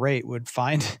was irate would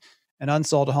find an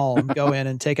unsold home, go in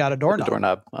and take out a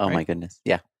doorknob. Oh my goodness.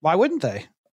 Yeah. Why wouldn't they?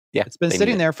 Yeah. It's been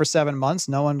sitting there for 7 months.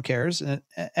 No one cares.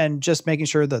 And just making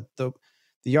sure that the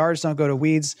yards don't go to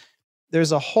weeds.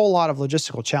 There's a whole lot of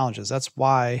logistical challenges. That's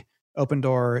why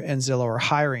Opendoor and Zillow are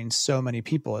hiring so many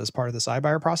people as part of this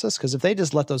iBuyer process. Because if they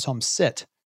just let those homes sit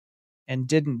and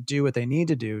didn't do what they need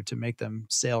to do to make them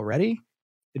sale ready,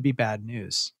 it'd be bad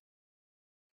news.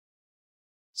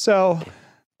 So,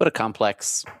 what a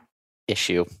complex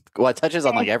issue. Well, it touches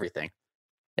on like everything.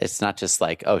 It's not just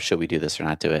like, oh, should we do this or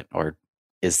not do it? Or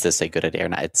is this a good idea or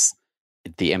not?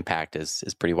 The impact is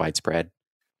pretty widespread.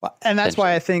 Well, and that's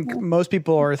why I think most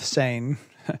people are saying,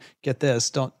 get this,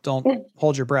 don't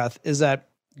hold your breath, is that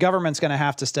government's going to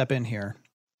have to step in here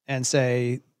and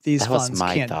say these funds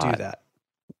can't do that.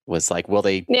 Was like, will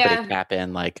they put a cap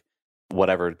in like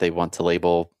whatever they want to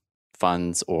label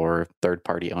funds or third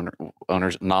party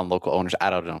owners, non-local owners? I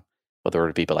don't know what the word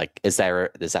would be, but like, is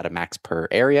that a max per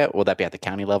area? Will that be at the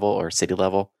county level or city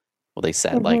level? Will they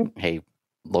set like, hey,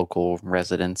 local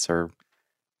residents, or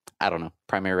I don't know,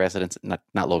 primary residents,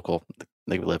 not local,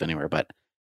 they could live anywhere, but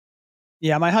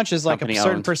yeah, my hunch is like a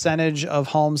certain percentage of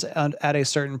homes at a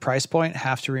certain price point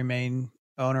have to remain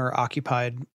owner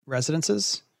occupied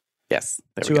residences. Yes,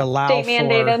 to allow state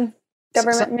mandated,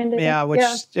 government mandated. Yeah, which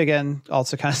again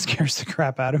also kind of scares the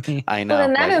crap out of me. I know. Well,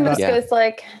 and that almost goes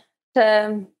like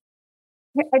to.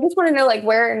 I just want to know like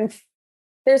where in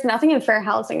there's nothing in fair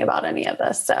housing about any of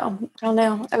this. So I don't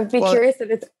know. I would be curious if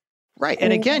it's right.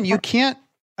 And again, you can't,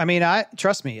 I mean,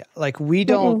 trust me, like we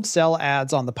don't sell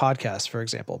ads on the podcast, for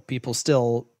example. People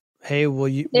still, hey, we'll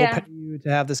pay you to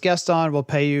have this guest on. We'll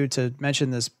pay you to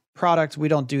mention this product. We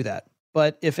don't do that.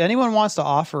 But if anyone wants to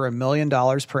offer $1 million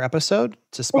per episode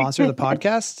to sponsor the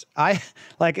podcast,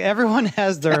 everyone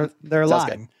has their line.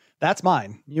 Good. That's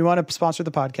mine. You want to sponsor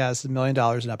the podcast, $1 million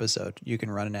an episode, you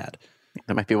can run an ad.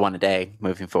 There might be one a day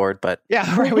moving forward, but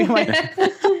yeah, right. We might.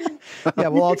 Yeah,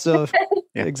 we'll also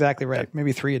exactly right.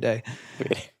 Maybe 3 a day.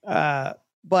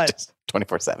 But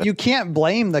 24/7. You can't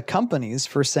blame the companies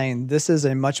for saying this is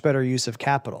a much better use of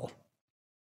capital.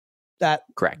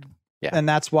 Correct. Yeah. And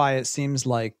that's why it seems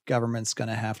like government's going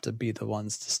to have to be the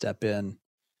ones to step in.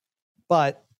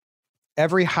 But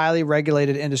every highly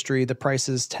regulated industry, the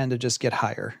prices tend to just get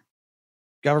higher.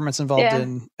 Government's involved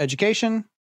in education.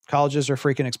 Colleges are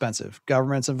freaking expensive.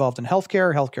 Government's involved in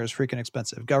healthcare. Healthcare is freaking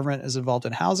expensive. Government is involved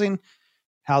in housing.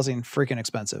 Housing freaking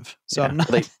expensive. So I'm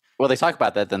not. They talk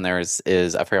about that. Then there's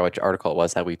I forget which article it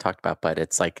was that we talked about, but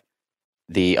it's like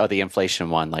the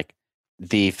inflation one. Like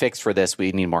the fix for this,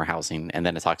 we need more housing, and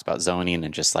then it talks about zoning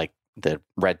and just like the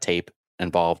red tape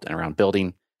involved and around building.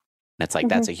 And it's like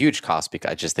that's a huge cost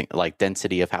because I just think like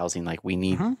density of housing. Like we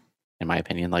need, in my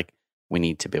opinion, like we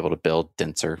need to be able to build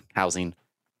denser housing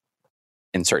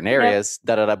in certain areas,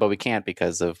 but we can't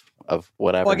because of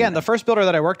whatever. Well, again, the first builder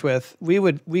that I worked with,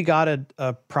 we got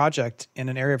a project in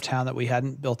an area of town that we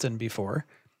hadn't built in before.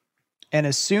 And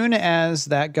as soon as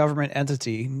that government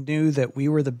entity knew that we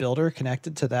were the builder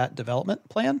connected to that development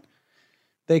plan,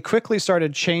 they quickly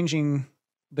started changing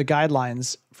the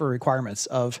guidelines for requirements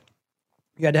of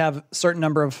you had to have a certain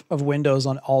number of windows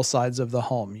on all sides of the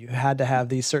home. You had to have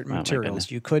these certain materials.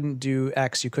 You couldn't do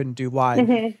X, you couldn't do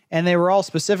Y. And they were all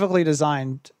specifically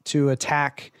designed to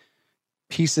attack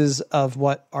pieces of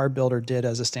what our builder did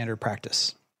as a standard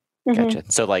practice. Gotcha.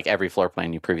 So like every floor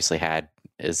plan you previously had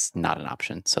is not an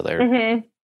option. So they're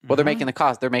they're making the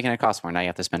cost. They're making it cost more. Now you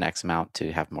have to spend X amount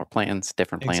to have more plans,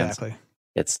 different plans. Exactly.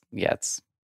 It's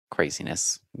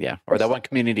craziness. Yeah. Or that one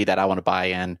community that I want to buy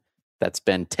in that's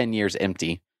been 10 years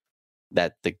empty.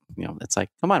 That it's like,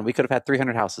 come on, we could have had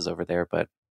 300 houses over there, but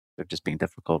they're just being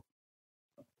difficult.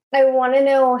 I want to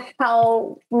know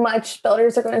how much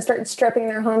builders are going to start stripping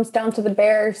their homes down to the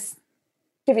bears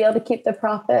to be able to keep the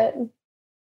profit.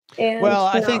 And well,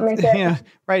 I think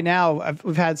right now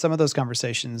we've had some of those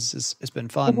conversations. It's been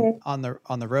fun on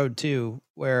the road too,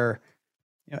 where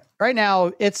right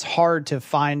now it's hard to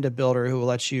find a builder who will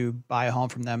let you buy a home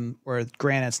from them where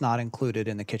granite's not included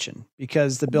in the kitchen,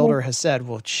 because the builder has said,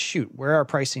 well, shoot, where our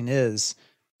pricing is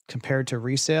compared to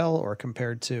resale or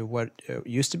compared to what it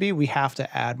used to be, we have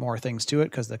to add more things to it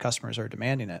because the customers are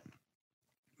demanding it.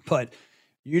 But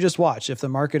you just watch, if the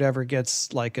market ever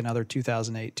gets like another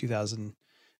 2008,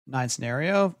 2009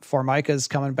 scenario, Formica's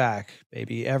coming back,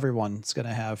 baby. Everyone's going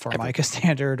to have Formica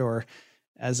standard or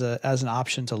as an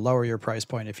option to lower your price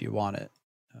point if you want it.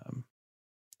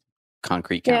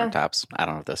 Concrete countertops. I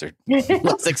don't know if those are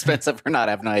less expensive or not.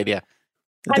 I have no idea.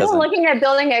 I'm looking at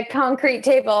building a concrete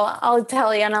table. I'll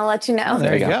tell you and I'll let you know. Oh,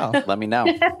 there you go. Let me know.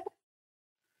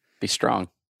 Be strong.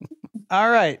 All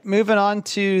right. Moving on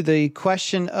to the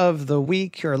question of the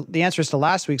week, or the answers to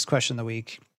last week's question of the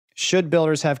week. Should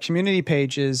builders have community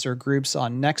pages or groups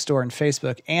on Nextdoor and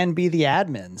Facebook and be the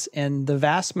admins? And the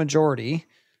vast majority,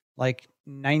 like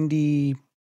 90,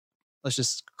 let's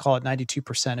just call it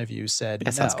 92% of you said no.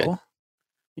 Sounds good.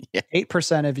 Yeah.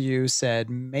 8% of you said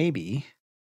maybe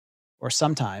or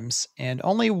sometimes, and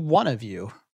only one of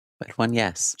you. But one,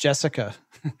 yes. Jessica.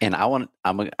 And I will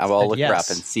look her up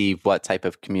and see what type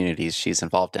of communities she's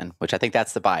involved in, which I think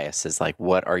that's the bias is like,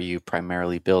 what are you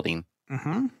primarily building?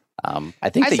 I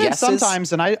think I said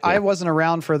sometimes, and I wasn't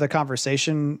around for the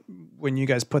conversation when you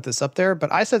guys put this up there,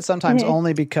 but I said sometimes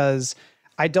only because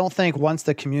I don't think once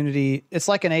the community, it's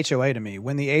like an HOA to me.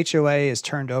 When the HOA is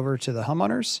turned over to the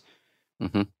homeowners,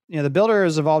 the builder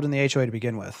is involved in the HOA to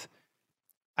begin with.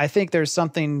 I think there's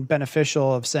something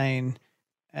beneficial of saying,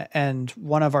 and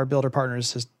one of our builder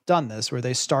partners has done this, where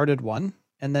they started one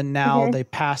and then now they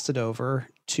passed it over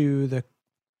to the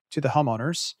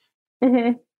homeowners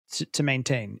to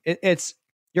maintain.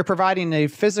 You're providing a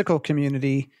physical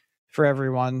community for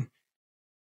everyone.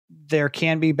 There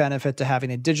can be benefit to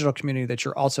having a digital community that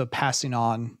you're also passing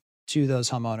on to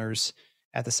those homeowners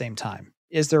at the same time.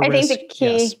 Is there risk? Think the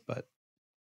key, yes, but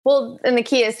and the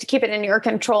key is to keep it in your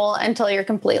control until you're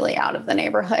completely out of the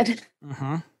neighborhood.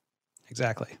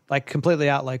 Exactly. Like completely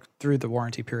out, like through the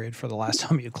warranty period for the last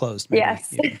home you closed. Maybe,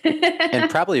 yes.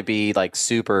 And probably be like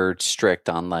super strict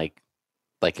on like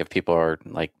if people are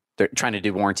like, they're trying to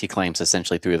do warranty claims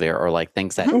essentially through there, or like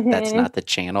things that that's not the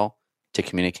channel to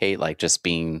communicate, like just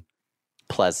being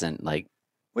pleasant, like,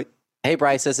 hey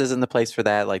Bryce, this isn't the place for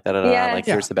that, like like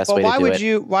here's the best way to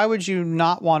do it. Why would you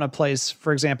not want a place,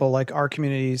 for example, like our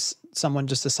communities, someone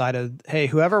just decided, hey,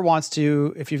 whoever wants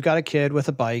to, if you've got a kid with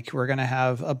a bike, we're going to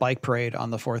have a bike parade on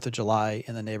the 4th of July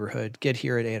in the neighborhood, get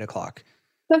here at 8:00.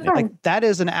 Like that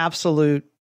is an absolute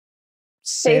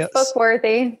Facebook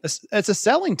worthy. It's a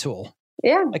selling tool.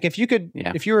 Yeah. Like if you could,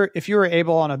 if you were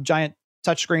able on a giant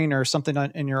touchscreen or something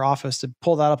in your office to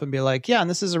pull that up and be like, yeah, and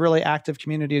this is a really active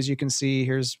community, as you can see,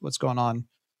 here's what's going on.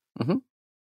 Mm-hmm.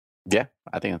 Yeah,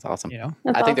 I think that's awesome. You know,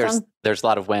 I think there's a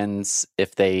lot of wins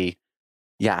if they,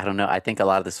 I don't know. I think a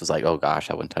lot of this was like, oh gosh,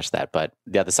 I wouldn't touch that. But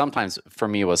sometimes for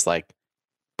me was like,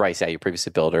 Bryce, your previous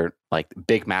builder, like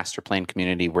big master plan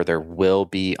community where there will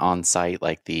be on site,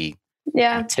 like the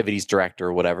activities director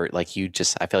or whatever. Like I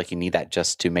feel like you need that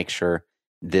just to make sure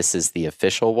this is the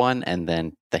official one, and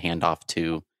then the handoff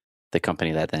to the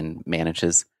company that then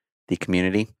manages the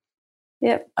community.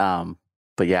 Yep.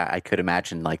 But I could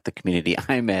imagine like the community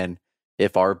I'm in,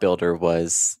 if our builder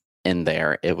was in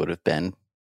there, it would have been,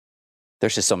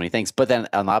 there's just so many things. But then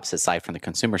on the opposite side, from the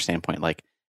consumer standpoint, like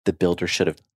the builder should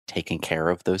have taken care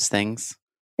of those things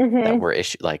that were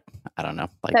issued. Like, I don't know.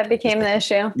 Like that became the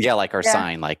issue. Yeah. Like our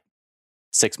sign, like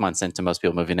 6 months into most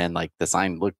people moving in, like the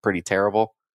sign looked pretty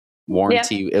terrible.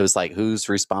 Warranty, it was like, who's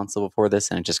responsible for this?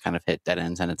 And it just kind of hit dead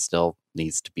ends, and it still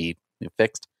needs to be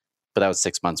fixed. But that was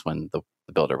 6 months when the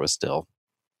builder was still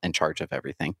in charge of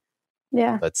everything.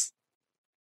 Yeah. That's,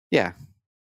 it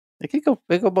could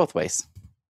go both ways.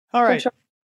 All right. Sure.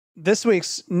 This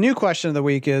week's new question of the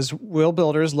week is, will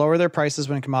builders lower their prices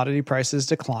when commodity prices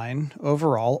decline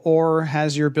overall, or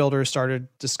has your builder started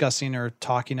discussing or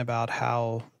talking about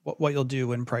what you'll do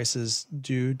when prices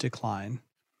do decline?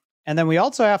 And then we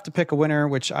also have to pick a winner,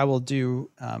 which I will do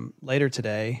later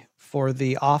today, for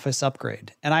the office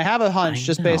upgrade. And I have a hunch,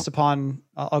 just based upon,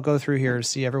 I'll go through here to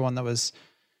see everyone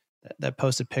that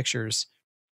posted pictures.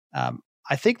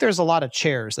 I think there's a lot of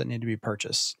chairs that need to be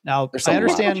purchased. Now, I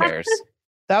understand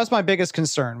that was my biggest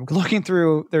concern. Looking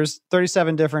through, there's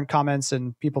 37 different comments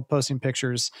and people posting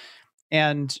pictures.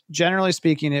 And generally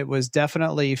speaking, it was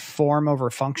definitely form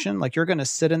over function. Like, you're going to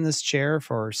sit in this chair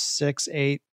for 6,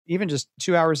 8, even just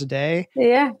 2 hours a day.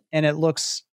 Yeah. And it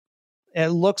looks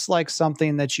like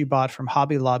something that you bought from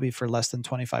Hobby Lobby for less than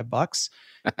 $25.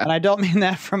 And I don't mean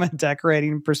that from a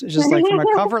decorating just like from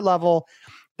a comfort level.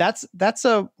 That's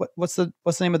what's the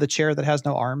name of the chair that has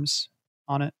no arms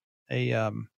on it?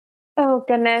 Oh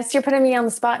goodness, you're putting me on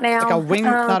the spot now. Like a wing,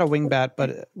 not a wingbat, but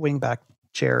a wingback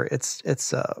chair.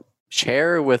 It's a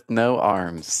chair with no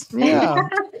arms. Yeah,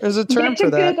 there's a term for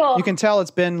that. Google. You can tell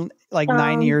it's been like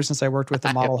 9 years since I worked with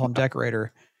a model home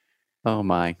decorator. Oh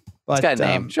my, it's got a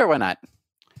name. Sure, why not?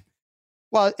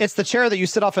 Well, it's the chair that you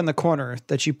sit off in the corner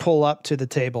that you pull up to the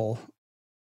table,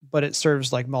 but it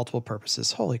serves like multiple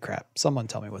purposes. Holy crap! Someone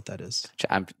tell me what that is.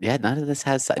 None of this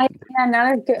has.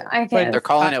 They're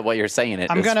calling it what you're saying. It.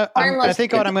 I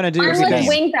think what I'm gonna do is a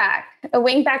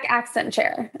wingback accent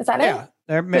chair. Is that it? Yeah.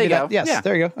 There you go. Yes. Yeah.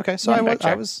 There you go. Okay. So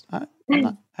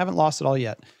I haven't lost it all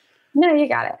yet. No, you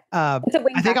got it. I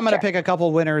think I'm going to pick a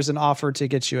couple winners and offer to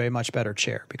get you a much better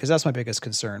chair, because that's my biggest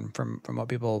concern from what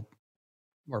people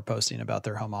were posting about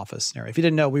their home office scenario. If you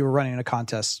didn't know, we were running a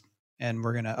contest and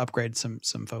we're going to upgrade some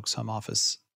folks' home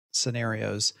office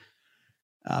scenarios.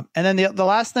 And then the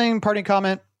last thing, parting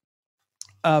comment,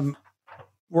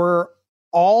 we're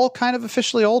all kind of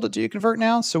officially old at Do You Convert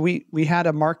now. So we had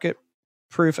a Market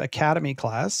Proof Academy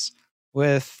class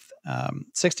with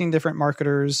 16 different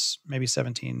marketers, maybe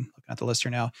 17, looking at the list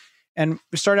here now. And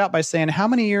we started out by saying, how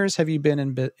many years have you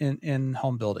been in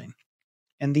home building?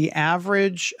 And the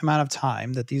average amount of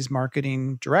time that these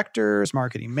marketing directors,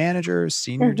 marketing managers,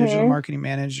 senior digital marketing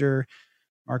manager,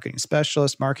 marketing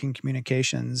specialist, marketing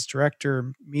communications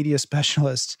director, media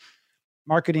specialist,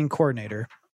 marketing coordinator,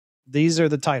 these are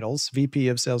the titles, VP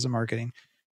of sales and marketing,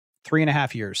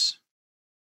 3.5 years.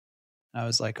 I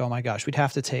was like, oh my gosh, we'd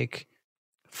have to take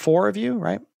 4 of you,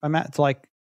 right? I'm at to like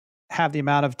have the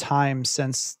amount of time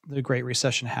since the Great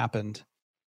Recession happened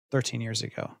 13 years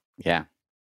ago. Yeah.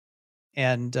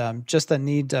 And just the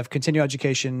need of continued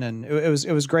education. And it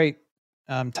was great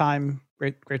time,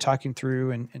 great talking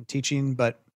through and teaching.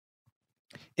 But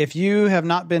if you have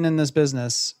not been in this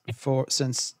business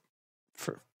since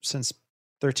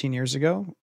 13 years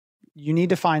ago, you need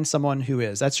to find someone who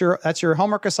is. That's your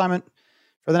homework assignment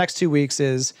for the next 2 weeks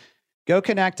is go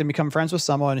connect and become friends with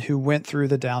someone who went through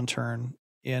the downturn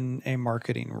in a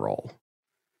marketing role.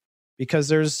 Because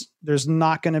there's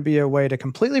not going to be a way to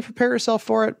completely prepare yourself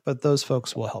for it, but those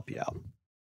folks will help you out.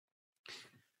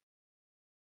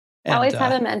 And, always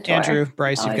have a mentor. Andrew,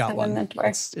 Bryce, always you've got one.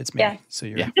 It's me. Yeah. So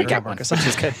you're we got one, which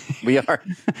is good. We are.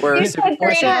 We're you said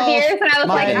 3.5 years, and I was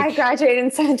Mike, I graduated in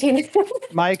 17.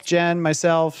 Mike, Jen,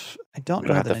 myself. I don't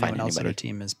know that anyone else on our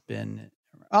team has been.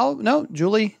 Oh no,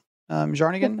 Julie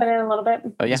Jarnigan. Been in a little bit.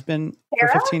 Oh yeah, has been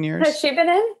Sarah? For 15 years. Has she been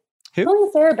in? Who? How long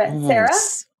has Sarah been? Sarah?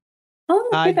 Oh,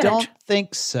 I don't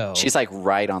think so. She's like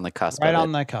right on the cusp. Right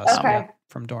on the cusp. Okay. Yeah,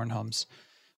 from Dorn Homes,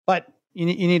 but you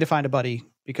need to find a buddy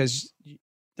because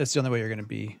that's the only way you're going to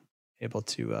be able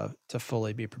to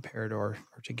fully be prepared or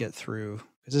to get through.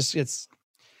 Because it's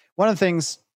one of the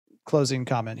things. Closing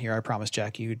comment here. I promise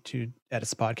Jackie to edit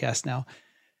the podcast now.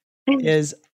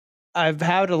 Is I've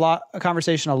had a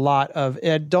conversation of.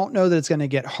 I don't know that it's going to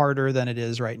get harder than it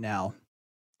is right now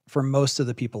for most of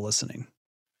the people listening.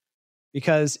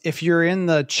 Because if you're in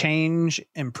the change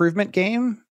improvement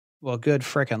game, well, good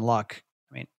frickin' luck.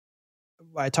 I mean,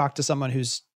 I talked to someone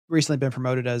who's recently been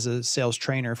promoted as a sales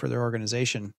trainer for their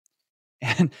organization.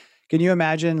 And can you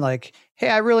imagine like, hey,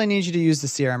 I really need you to use the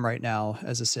CRM right now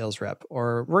as a sales rep,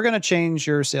 or we're going to change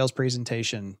your sales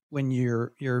presentation when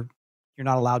you're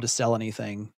not allowed to sell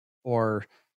anything, or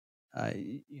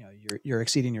you're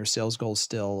exceeding your sales goals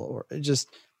still, or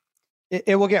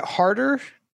it will get harder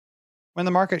when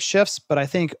the market shifts, but I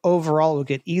think overall it will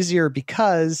get easier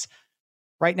because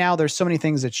right now there's so many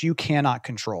things that you cannot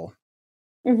control.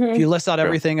 Mm-hmm. If you list out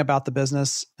everything about the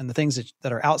business and the things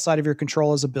that are outside of your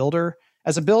control as a builder,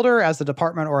 as the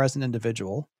department, or as an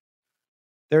individual,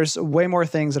 there's way more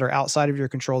things that are outside of your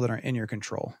control than are in your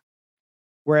control.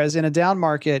 Whereas in a down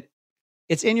market,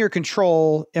 it's in your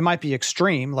control. It might be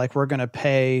extreme, like we're going to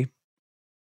pay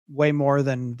way more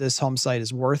than this home site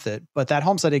is worth it, but that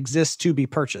home site exists to be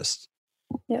purchased.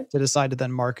 Yep. To decide to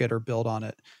then market or build on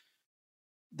it.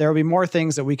 There will be more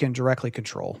things that we can directly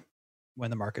control when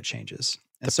the market changes.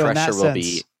 And the so pressure in that will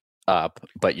sense, be up,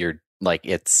 but you're like,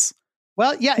 it's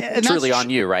truly on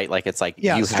you, right? Like it's like, you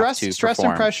have to stress perform.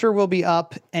 And pressure will be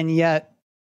up. And yet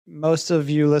most of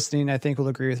you listening, I think will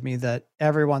agree with me that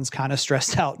everyone's kind of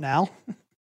stressed out now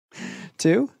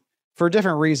too, for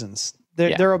different reasons.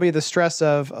 There will be the stress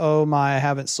of, I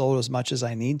haven't sold as much as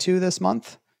I need to this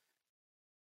month.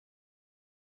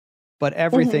 But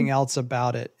everything else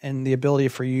about it and the ability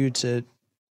for you to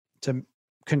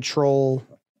control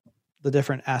the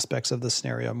different aspects of the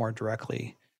scenario more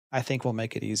directly, I think will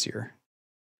make it easier.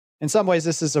 In some ways,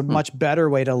 this is a much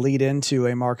better way to lead into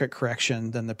a market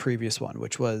correction than the previous one,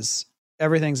 which was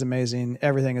everything's amazing,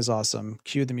 everything is awesome,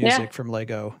 cue the music from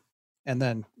Lego, and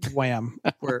then wham,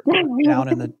 we're down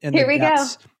in the Here we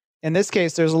depths. go. In this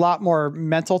case, there's a lot more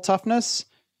mental toughness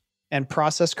and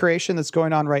process creation that's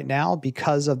going on right now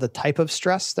because of the type of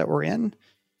stress that we're in.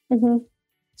 Mm-hmm.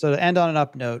 So to end on an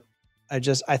up note,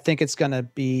 I think it's going to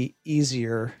be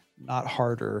easier, not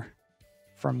harder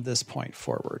from this point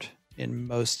forward in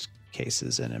most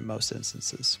cases and in most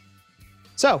instances.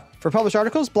 So for published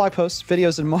articles, blog posts,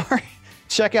 videos, and more,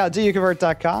 check out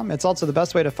doyouconvert.com. It's also the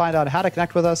best way to find out how to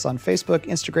connect with us on Facebook,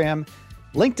 Instagram,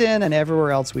 LinkedIn, and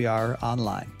everywhere else we are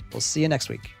online. We'll see you next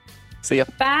week. See ya.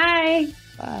 Bye.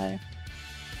 Bye.